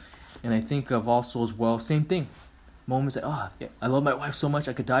 okay? And I think of also as well, same thing. Moments that, yeah, I love my wife so much,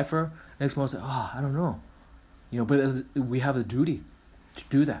 I could die for her. Next moment, say, I don't know. But we have a duty to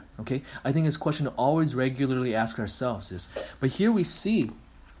do that, okay? I think it's a question to always regularly ask ourselves is. But here we see,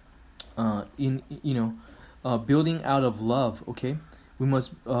 building out of love, okay? We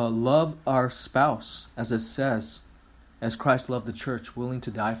must love our spouse, as it says, as Christ loved the church, willing to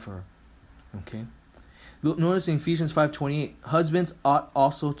die for her. Okay? Notice in Ephesians 5:28, husbands ought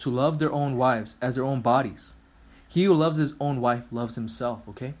also to love their own wives as their own bodies. He who loves his own wife loves himself.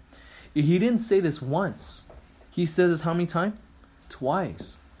 Okay? He didn't say this once. He says this how many times?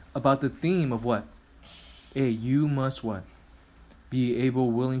 Twice. About the theme of what? Hey, you must what? Be able,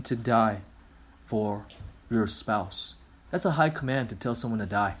 willing to die for your spouse. That's a high command to tell someone to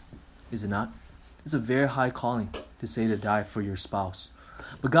die, is it not? It's a very high calling to say to die for your spouse.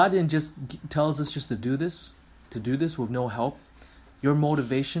 But God didn't just tell us just to do this with no help. Your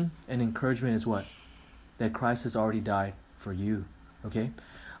motivation and encouragement is what? That Christ has already died for you, okay?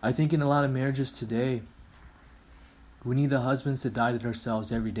 I think in a lot of marriages today, we need the husbands to die to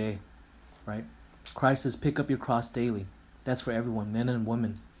themselves every day, right? Christ says, pick up your cross daily. That's for everyone, men and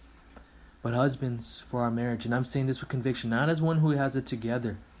women. But husbands, for our marriage, and I'm saying this with conviction, not as one who has it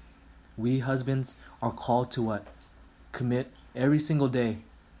together. We husbands are called to what? Commit every single day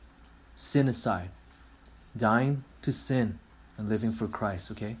sin aside, dying to sin and living for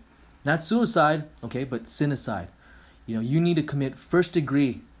Christ, okay? Not suicide, okay, but sin aside. You need to commit first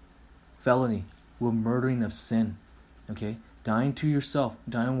degree felony with murdering of sin, okay? Dying to yourself,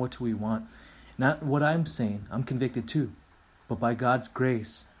 dying what we want. Not what I'm saying, I'm convicted too, but by God's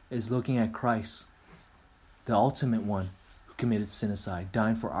grace, is looking at Christ, the ultimate one who committed sinnicide,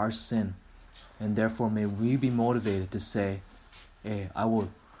 dying for our sin. And therefore may we be motivated to say, hey, I will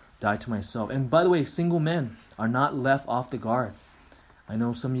die to myself. And by the way, single men are not left off the guard. I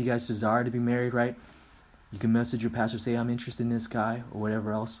know some of you guys desire to be married, right? You can message your pastor, say, I'm interested in this guy or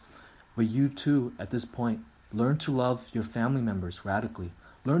whatever else. But you too, at this point, learn to love your family members radically.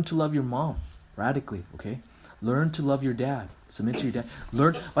 Learn to love your mom radically, okay? Learn to love your dad. Submit to your dad.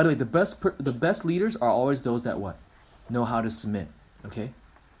 Learn. By the way, the best leaders are always those that what? Know how to submit. Okay?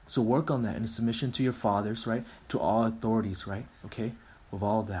 So work on that in submission to your fathers, right? To all authorities, right? Okay? With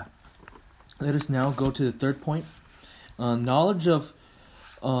all of that. Let us now go to the third point. Knowledge of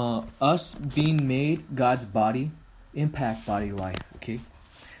us being made God's body, impact body life. Okay?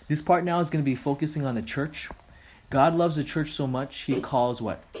 This part now is going to be focusing on the church. God loves the church so much, He calls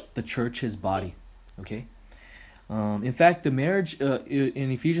what? The church His body. Okay? In fact, the marriage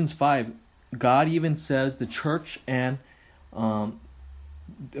in Ephesians 5, God even says the church and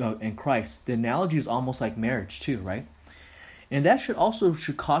Christ. The analogy is almost like marriage too, right? And that should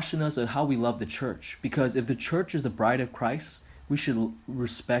caution us on how we love the church. Because if the church is the bride of Christ, we should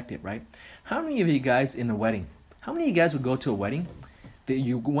respect it, right? How many of you guys in a wedding How many of you guys would go to a wedding that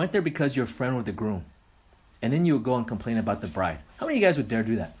you went there because you're a friend with the groom, and then you would go and complain about the bride? How many of you guys would dare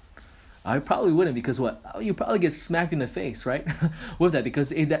do that? I probably wouldn't, because what? You probably get smacked in the face, right? With that,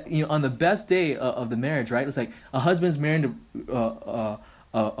 because on the best day of the marriage, right? It's like a husband's marrying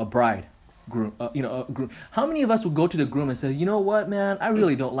a bride. Groom, groom. How many of us would go to the groom and say, you know what, man, I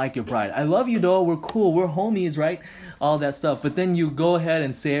really don't like your bride. I love you though, we're cool, we're homies, right? All that stuff. But then you go ahead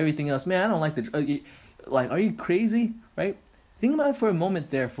and say everything else. Man, I don't like the. Like, are you crazy, right? Think about it for a moment.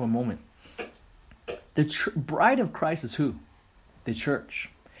 The bride of Christ is who? The church.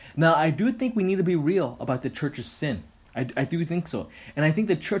 Now, I do think we need to be real about the church's sin. I do think so. And I think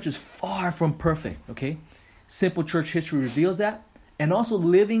the church is far from perfect, okay? Simple church history reveals that. And also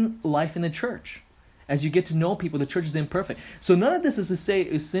living life in the church. As you get to know people, the church is imperfect. So none of this is to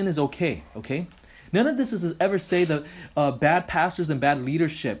say sin is okay, okay? None of this is to ever say that bad pastors and bad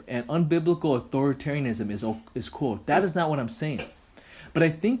leadership and unbiblical authoritarianism is cool. That is not what I'm saying. But I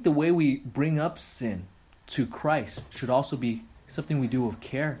think the way we bring up sin to Christ should also be something we do with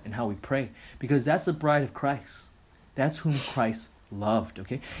care and how we pray. Because that's the bride of Christ. That's whom Christ loved,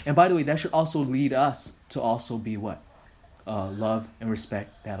 okay? And by the way, that should also lead us to also be what? Love and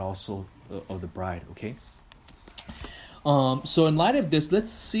respect that also of the bride, okay? So in light of this, let's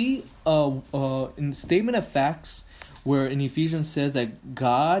see in the statement of facts where in Ephesians says that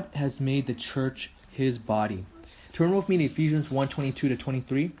God has made the church his body. Turn with me to Ephesians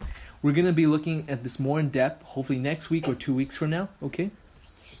 1:22-23. We're going to be looking at this more in depth, hopefully next week or 2 weeks from now, okay?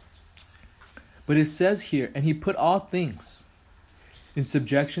 But it says here, and he put all things in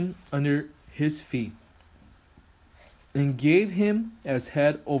subjection under his feet, and gave him as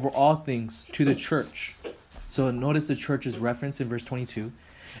head over all things to the church. So notice the church is referenced in verse 22.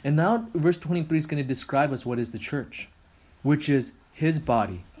 And now verse 23 is going to describe us what is the church, which is his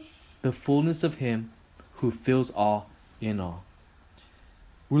body, the fullness of him who fills all in all.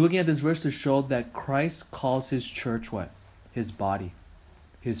 We're looking at this verse to show that Christ calls his church what? His body,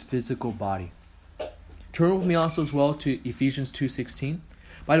 his physical body. Turn with me also as well to Ephesians 2:16.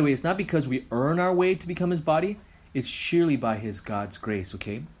 By the way, it's not because we earn our way to become his body. It's surely by his God's grace,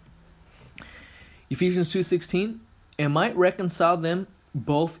 okay? Ephesians 2:16, and might reconcile them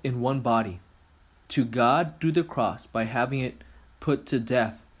both in one body to God through the cross by having it put to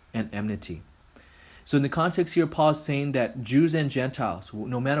death and enmity. So in the context here, Paul is saying that Jews and Gentiles,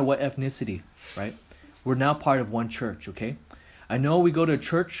 no matter what ethnicity, right, we're now part of one church, okay? I know we go to a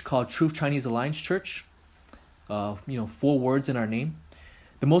church called Truth Chinese Alliance Church. 4 words in our name.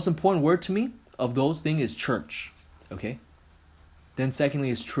 The most important word to me of those things is church, okay? Then secondly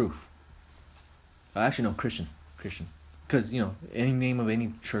is truth. Actually, no, Christian. Because, any name of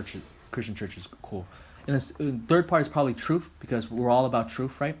any church, Christian church is cool. And the third part is probably truth, because we're all about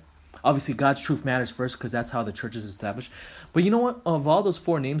truth, right? Obviously, God's truth matters first, because that's how the church is established. But you know what? Of all those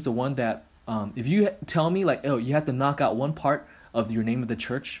 4 names, the one that, if you tell me, like, you have to knock out one part of your name of the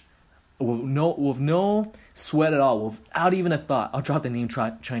church, with no sweat at all, without even a thought, I'll drop the name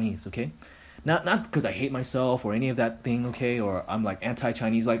Chinese, okay? Not because I hate myself or any of that thing, okay? Or I'm like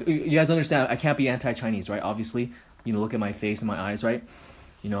anti-Chinese. Like, you guys understand, I can't be anti-Chinese, right? Obviously, look at my face and my eyes, right?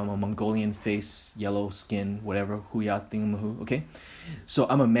 I'm a Mongolian face, yellow skin, whatever, huya thingamahu, okay? So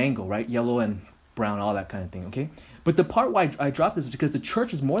I'm a mango, right? Yellow and brown, all that kind of thing, okay? But the part why I dropped this is because the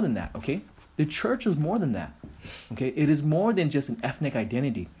church is more than that, okay? The church is more than that, okay? It is more than just an ethnic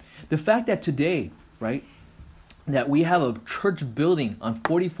identity. The fact that today, right, that we have a church building on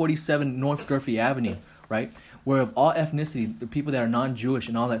 4047 North Durfee Avenue, right, where of all ethnicity, the people that are non-Jewish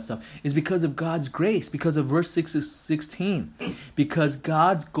and all that stuff, is because of God's grace, because of verse 16, because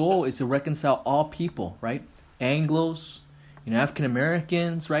God's goal is to reconcile all people, right, Anglos, African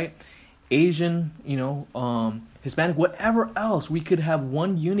Americans, right, Asian, Hispanic, whatever else, we could have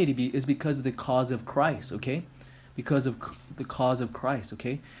one unity is because of the cause of Christ, okay? Because of the cause of Christ,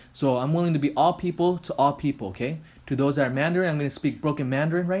 okay? So I'm willing to be all people to all people, okay? To those that are Mandarin, I'm going to speak broken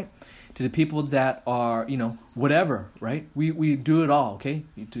Mandarin, right? To the people that are, whatever, right? We do it all, okay?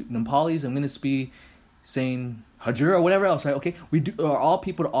 To Nepalis, I'm going to be saying Hajur or whatever else, right? Okay? We are all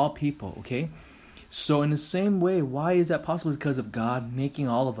people to all people, okay? So in the same way, why is that possible? It's because of God making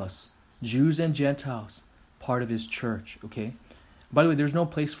all of us, Jews and Gentiles, part of his church, okay? By the way, there's no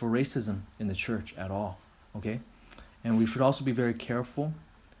place for racism in the church at all, okay? And we should also be very careful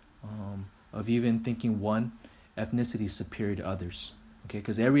of even thinking one ethnicity is superior to others, okay?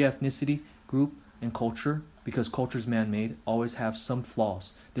 Because every ethnicity, group, and culture, because culture is man-made, always have some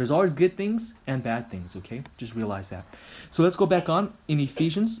flaws. There's always good things and bad things, okay? Just realize that. So let's go back on in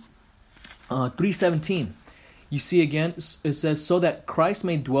Ephesians 3:17. You see again, it says, so that Christ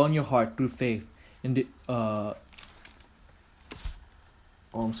may dwell in your heart through faith, and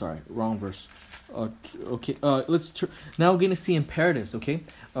Oh, I'm sorry, wrong verse. Okay, let's now we're going to see imperatives, okay?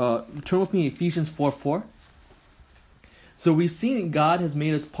 Turn with me Ephesians 4:4. So we've seen God has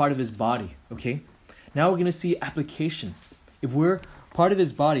made us part of his body, okay? Now we're going to see application. If we're part of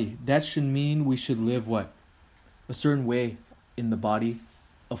his body, that should mean we should live what? A certain way in the body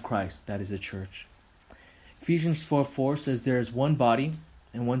of Christ, that is the church. Ephesians 4:4 says there is one body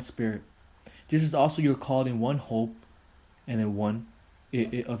and one spirit. Just as also you're called in one hope and in one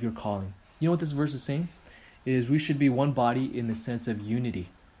of your calling. You know what this verse is saying? Is we should be one body in the sense of unity,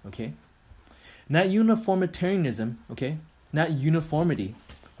 okay? Not uniformitarianism, okay? Not uniformity,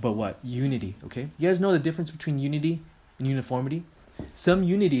 but what? Unity, okay? You guys know the difference between unity and uniformity? Some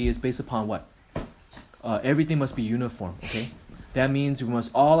unity is based upon what? Everything must be uniform, okay? That means we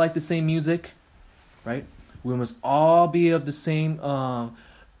must all like the same music, right? We must all be of the same,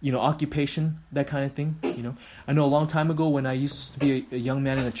 occupation, that kind of thing, you know? I know a long time ago when I used to be a young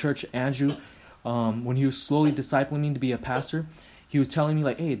man in the church, Andrew, when he was slowly discipling me to be a pastor, he was telling me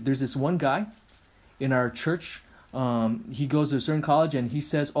like, hey, there's this one guy in our church. He goes to a certain college and he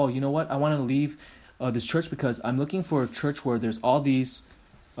says, oh, you know what? I want to leave this church because I'm looking for a church where there's all these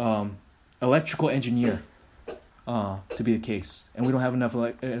electrical engineer to be the case. And we don't have enough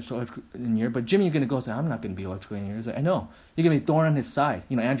electrical engineer. But Jimmy, you're going to go say, I'm not going to be electrical engineer. He's like, I know. You're going to be thorn on his side.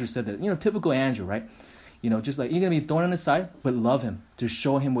 You know, Andrew said that. You know, typical Andrew, right? You know, just like you're going to be thorn on his side, but love him to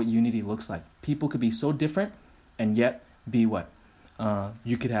show him what unity looks like. People could be so different and yet be what?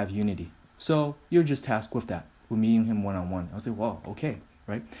 You could have unity. So you're just tasked with that. We're meeting him one-on-one. I was like, whoa, okay,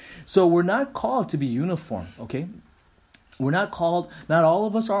 right? So we're not called to be uniform, okay? We're not called, not all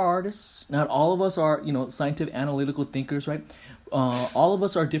of us are artists. Not all of us are, scientific, analytical thinkers, right? All of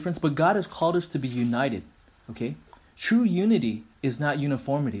us are different, but God has called us to be united, okay? True unity is not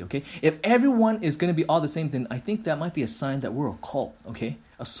uniformity, okay? If everyone is going to be all the same, then I think that might be a sign that we're a cult, okay?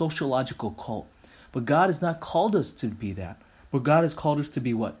 A sociological cult. But God has not called us to be that. But God has called us to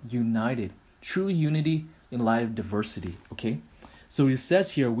be what? United. True unity in light of diversity, okay? So it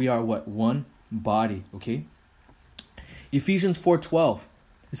says here we are what? One body, okay? Ephesians 4:12.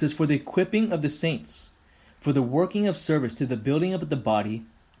 It says, for the equipping of the saints, for the working of service to the building up of the body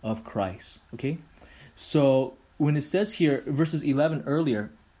of Christ, okay? So when it says here, verses 11 earlier,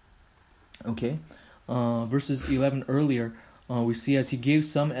 okay? We see as he gave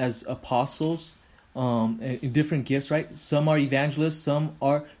some as apostles, in different gifts, right? Some are evangelists, some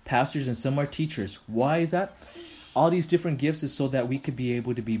are pastors, and some are teachers. Why is that? All these different gifts is so that we could be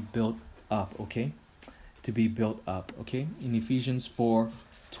able to be built up, okay? To be built up, okay? In Ephesians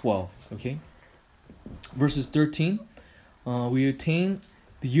 4:12, okay? Verses 13, we attain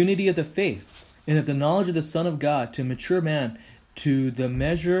the unity of the faith and of the knowledge of the Son of God to mature man to the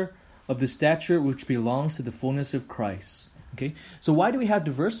measure of the stature which belongs to the fullness of Christ. Okay, so why do we have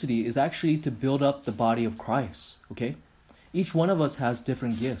diversity? Is actually to build up the body of Christ. Okay, each one of us has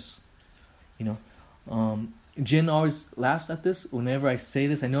different gifts. Jin always laughs at this whenever I say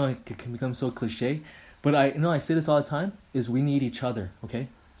this. I know it can become so cliche, but I say this all the time. Is we need each other. Okay,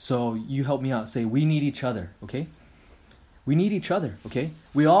 so you help me out. Say we need each other. Okay, we need each other. Okay,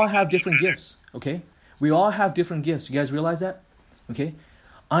 we all have different gifts. Okay, we all have different gifts. You guys realize that? Okay.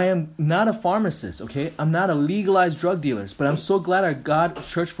 I am not a pharmacist, okay? I'm not a legalized drug dealer, but I'm so glad our God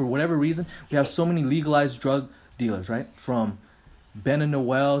church, for whatever reason, we have so many legalized drug dealers, right? From Ben and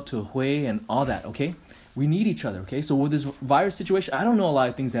Noel to Hui and all that, okay? We need each other, okay? So with this virus situation, I don't know a lot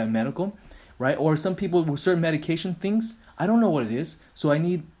of things that are medical, right? Or some people with certain medication things, I don't know what it is, so I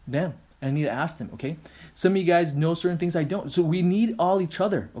need them. I need to ask them, okay? Some of you guys know certain things I don't. So we need all each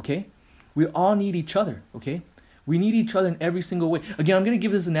other, okay? We all need each other, okay? We need each other in every single way. Again, I'm going to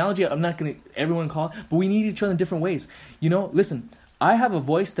give this analogy. I'm not going to everyone call it, but we need each other in different ways. Listen, I have a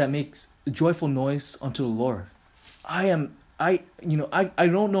voice that makes joyful noise unto the Lord. I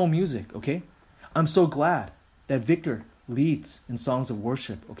don't know music, okay? I'm so glad that Victor leads in songs of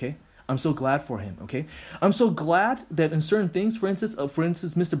worship, okay? I'm so glad for him, okay? I'm so glad that in certain things, for instance,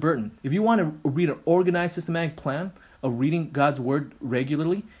 Mr. Burton, if you want to read an organized, systematic plan of reading God's Word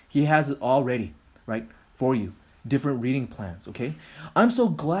regularly, he has it all ready, right, for you. Different reading plans, okay? I'm so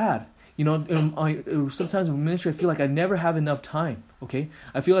glad, sometimes in ministry I feel like I never have enough time, okay?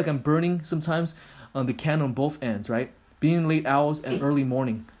 I feel like I'm burning sometimes the candle on both ends, right? Being late hours and early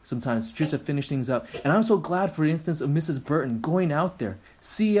morning sometimes just to finish things up. And I'm so glad, for instance, of Mrs. Burton going out there,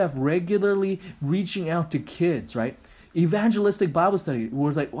 CF regularly reaching out to kids, right? Evangelistic Bible study where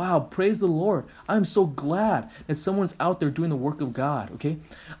it's like, wow, praise the Lord. I'm so glad that someone's out there doing the work of God, okay?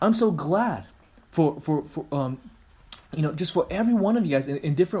 I'm so glad for just for every one of you guys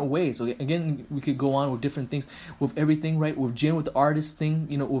in different ways. Okay, again, we could go on with different things with everything, right? With Jim, with the artist thing,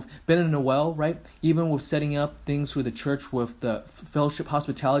 with Ben and Noel, right? Even with setting up things for the church with the fellowship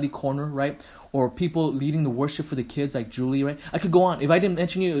hospitality corner, right? Or people leading the worship for the kids like Julie, right? I could go on. If I didn't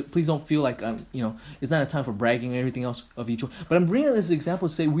mention you, please don't feel like it's not a time for bragging and everything else of each one. But I'm bringing this example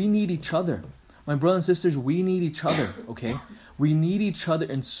to say we need each other. My brothers and sisters, we need each other, okay? We need each other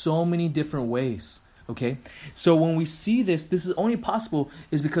in so many different ways. Okay, so when we see this is only possible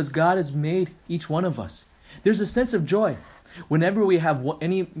is because God has made each one of us. There's a sense of joy. Whenever we have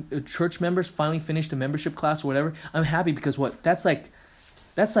any church members finally finish the membership class or whatever, I'm happy because that's like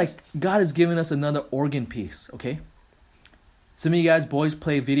God has given us another organ piece, okay? Some of you guys, boys,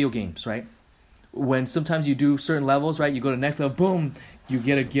 play video games, right? When sometimes you do certain levels, right? You go to the next level, boom, you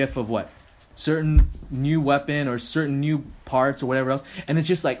get a gift of what? Certain new weapon or certain new parts or whatever else, and it's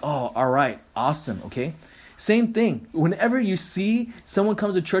just like, oh, all right, awesome, okay? Same thing. Whenever you see someone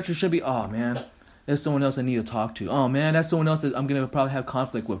comes to church, it should be, oh man, there's someone else I need to talk to. Oh man, that's someone else that I'm gonna probably have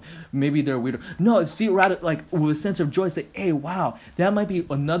conflict with. Maybe they're weird. No, see it rather like with a sense of joy. Say, hey, wow, that might be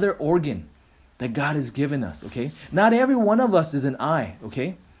another organ that God has given us. Okay, not every one of us is an eye.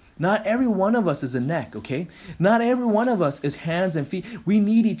 Okay. Not every one of us is a neck, okay? Not every one of us is hands and feet. We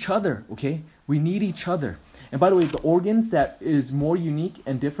need each other, okay? We need each other. And by the way, the organs that is more unique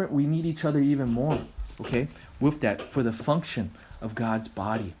and different, we need each other even more, okay? With that, for the function of God's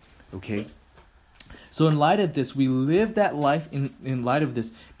body, okay? So in light of this, we live that life in light of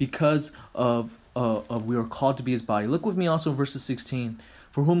this because of we are called to be His body. Look with me also in verses 16.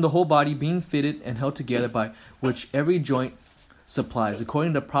 For whom the whole body being fitted and held together by which every joint supplies,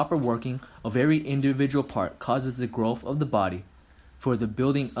 according to the proper working of every individual part, causes the growth of the body for the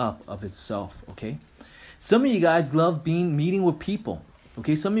building up of itself, okay? Some of you guys love meeting with people,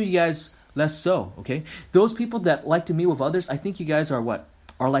 okay? Some of you guys less so, okay? Those people that like to meet with others, I think you guys are what?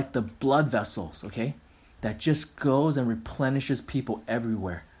 Are like the blood vessels, okay? That just goes and replenishes people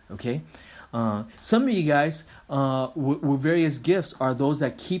everywhere, okay? Some of you guys with various gifts are those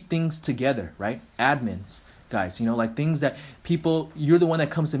that keep things together, right? Admins. Guys, like things that people, you're the one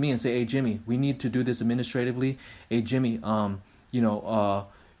that comes to me and say, hey, Jimmy, we need to do this administratively. Hey, Jimmy, I'm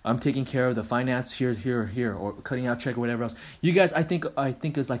taking care of the finance here, or cutting out check or whatever else. You guys, I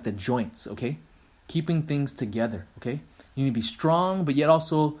think is like the joints, okay? Keeping things together, okay? You need to be strong, but yet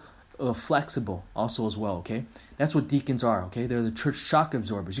also flexible also as well, okay? That's what deacons are, okay? They're the church shock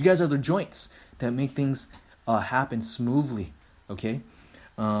absorbers. You guys are the joints that make things happen smoothly, okay?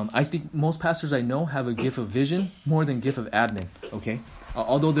 I think most pastors I know have a gift of vision more than gift of admin, okay?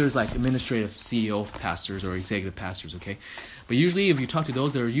 Although there's like administrative CEO pastors or executive pastors, okay? But usually if you talk to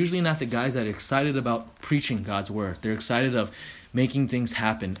those, they're usually not the guys that are excited about preaching God's word. They're excited of making things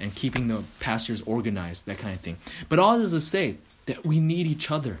happen and keeping the pastors organized, that kind of thing. But all this is to say that we need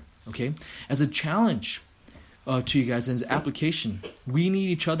each other, okay? As a challenge to you guys, as an application, we need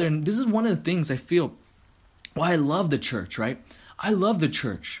each other. And this is one of the things I feel why I love the church, right? I love the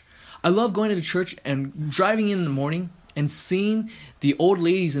church. I love going to the church and driving in the morning and seeing the old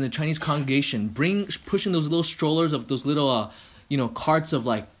ladies in the Chinese congregation pushing those little strollers of those little carts of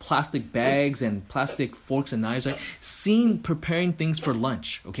like plastic bags and plastic forks and knives, right? Preparing things for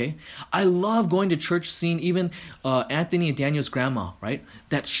lunch, okay? I love going to church, seeing even Anthony and Daniel's grandma, right?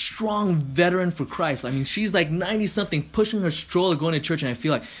 That strong veteran for Christ. I mean, she's like 90-something, pushing her stroller, going to church, and I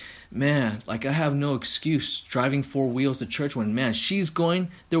feel like, man, like I have no excuse driving 4 wheels to church when, man, she's going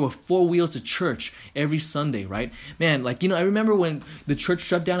there with 4 wheels to church every Sunday, right? Man, like, I remember when the church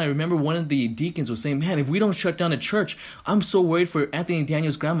shut down, I remember one of the deacons was saying, man, if we don't shut down the church, I'm so worried for Anthony and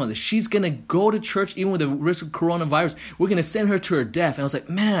Daniel's grandmother. She's going to go to church even with the risk of coronavirus. We're going to send her to her death. And I was like,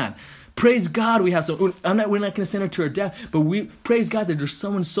 man, praise God we have some. We're not going to send her to her death, but we praise God that there's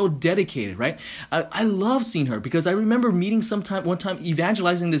someone so dedicated, right? I love seeing her because I remember meeting one time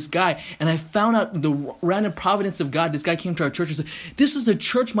evangelizing this guy, and I found out the random providence of God. This guy came to our church and said, this is the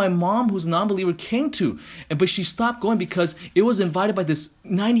church my mom, who's a non-believer, came to. But she stopped going because it was invited by this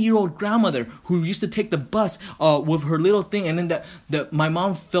 90-year-old grandmother who used to take the bus with her little thing, and then that my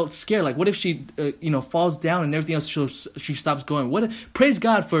mom felt scared. Like, what if she falls down and everything else, she stops going? Praise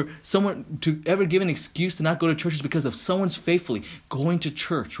God for someone to ever give an excuse to not go to church is because of someone's faithfully going to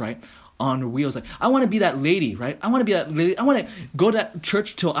church, right? On her wheels. Like, I want to be that lady, right? I want to be that lady. I want to go to that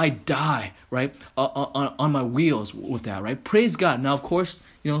church till I die, right? On my wheels with that, right? Praise God. Now, of course,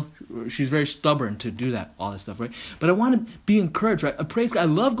 she's very stubborn to do that, all that stuff, right? But I want to be encouraged, right? Praise God. I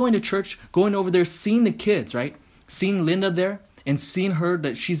love going to church, going over there, seeing the kids, right? Seeing Linda there, and seeing her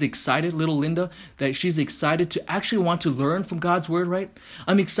that she's excited, little Linda, that she's excited to actually want to learn from God's word, right?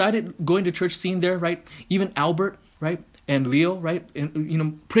 I'm excited going to church, seeing there, right? Even Albert, right? And Leo, right?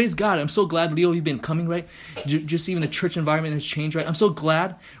 And, praise God. I'm so glad, Leo, you've been coming, right? Just even the church environment has changed, right? I'm so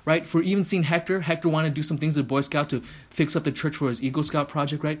glad, right? For even seeing Hector. Hector wanted to do some things with Boy Scout to fix up the church for his Eagle Scout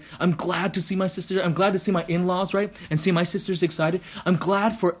project, right? I'm glad to see my sister. I'm glad to see my in-laws, right? And see my sisters excited. I'm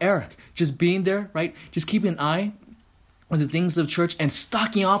glad for Eric just being there, right? Just keeping an eye on the things of church and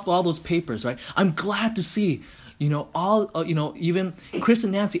stocking off all those papers, right? I'm glad to see, even Chris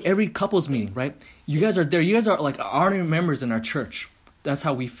and Nancy, every couples meeting, right? You guys are there. You guys are like honorary members in our church. That's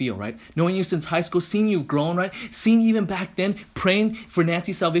how we feel, right? Knowing you since high school, seeing you've grown, right? Seeing even back then, praying for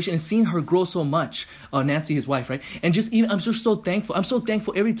Nancy's salvation and seeing her grow so much, Nancy, his wife, right? And I'm just so thankful. I'm so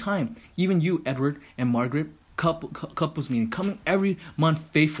thankful every time, even you, Edward and Margaret, couples meeting, coming every month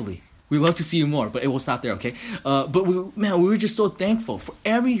faithfully. We love to see you more, but it will stop there, okay? But we were just so thankful for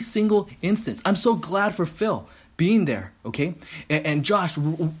every single instance. I'm so glad for Phil being there, okay? And Josh,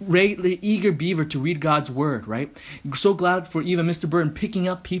 the eager beaver to read God's word, right? So glad for even Mr. Burton picking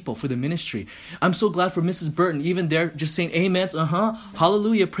up people for the ministry. I'm so glad for Mrs. Burton, even there just saying amen,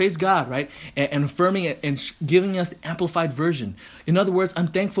 hallelujah, praise God, right? And affirming it and giving us the amplified version. In other words, I'm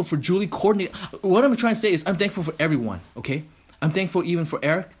thankful for Julie coordinating. What I'm trying to say is I'm thankful for everyone, okay? I'm thankful even for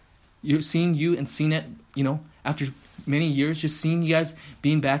Eric. Seeing you and seeing it, after many years, just seeing you guys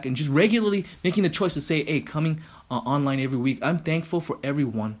being back and just regularly making the choice to say, hey, coming online every week. I'm thankful for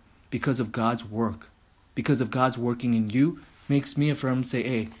everyone because of God's work. Because of God's working in you makes me affirm to say,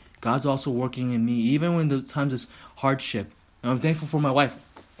 hey, God's also working in me, even when the times of hardship. And I'm thankful for my wife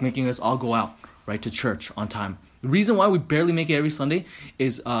making us all go out, right, to church on time. The reason why we barely make it every Sunday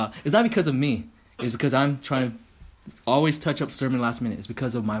is not because of me. It's because I'm trying to always touch up sermon last minute. It's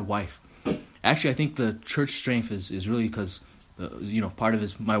because of my wife. Actually, I think the church strength is really because, part of it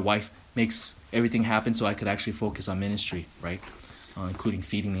is my wife makes everything happen so I could actually focus on ministry, right? Including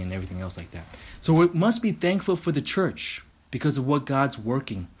feeding me and everything else like that. So we must be thankful for the church because of what God's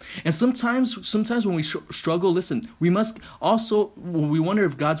working. And sometimes when we struggle, listen, we must also, when we wonder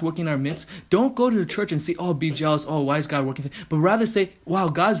if God's working in our midst, don't go to the church and say, oh, be jealous, oh, why is God working? But rather say, wow,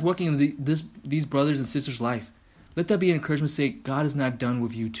 God's working in these brothers and sisters' life. Let that be an encouragement to say, God is not done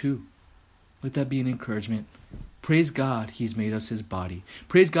with you too. Let that be an encouragement. Praise God, He's made us His body.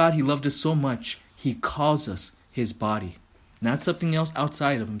 Praise God, He loved us so much, He calls us His body. Not something else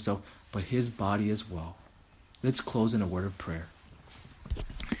outside of Himself, but His body as well. Let's close in a word of prayer.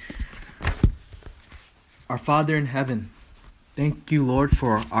 Our Father in heaven, thank you, Lord,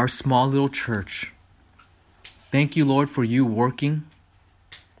 for our small little church. Thank you, Lord, for you working.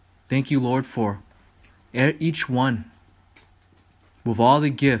 Thank you, Lord, for each one with all the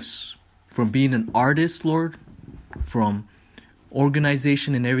gifts, from being an artist, Lord, from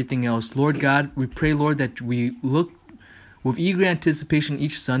organization and everything else. Lord God, we pray, Lord, that we look with eager anticipation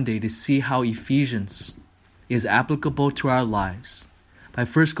each Sunday to see how Ephesians is applicable to our lives by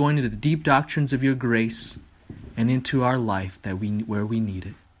first going into the deep doctrines of your grace and into our life where we need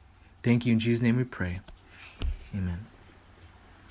it. Thank you. In Jesus' name we pray. Amen.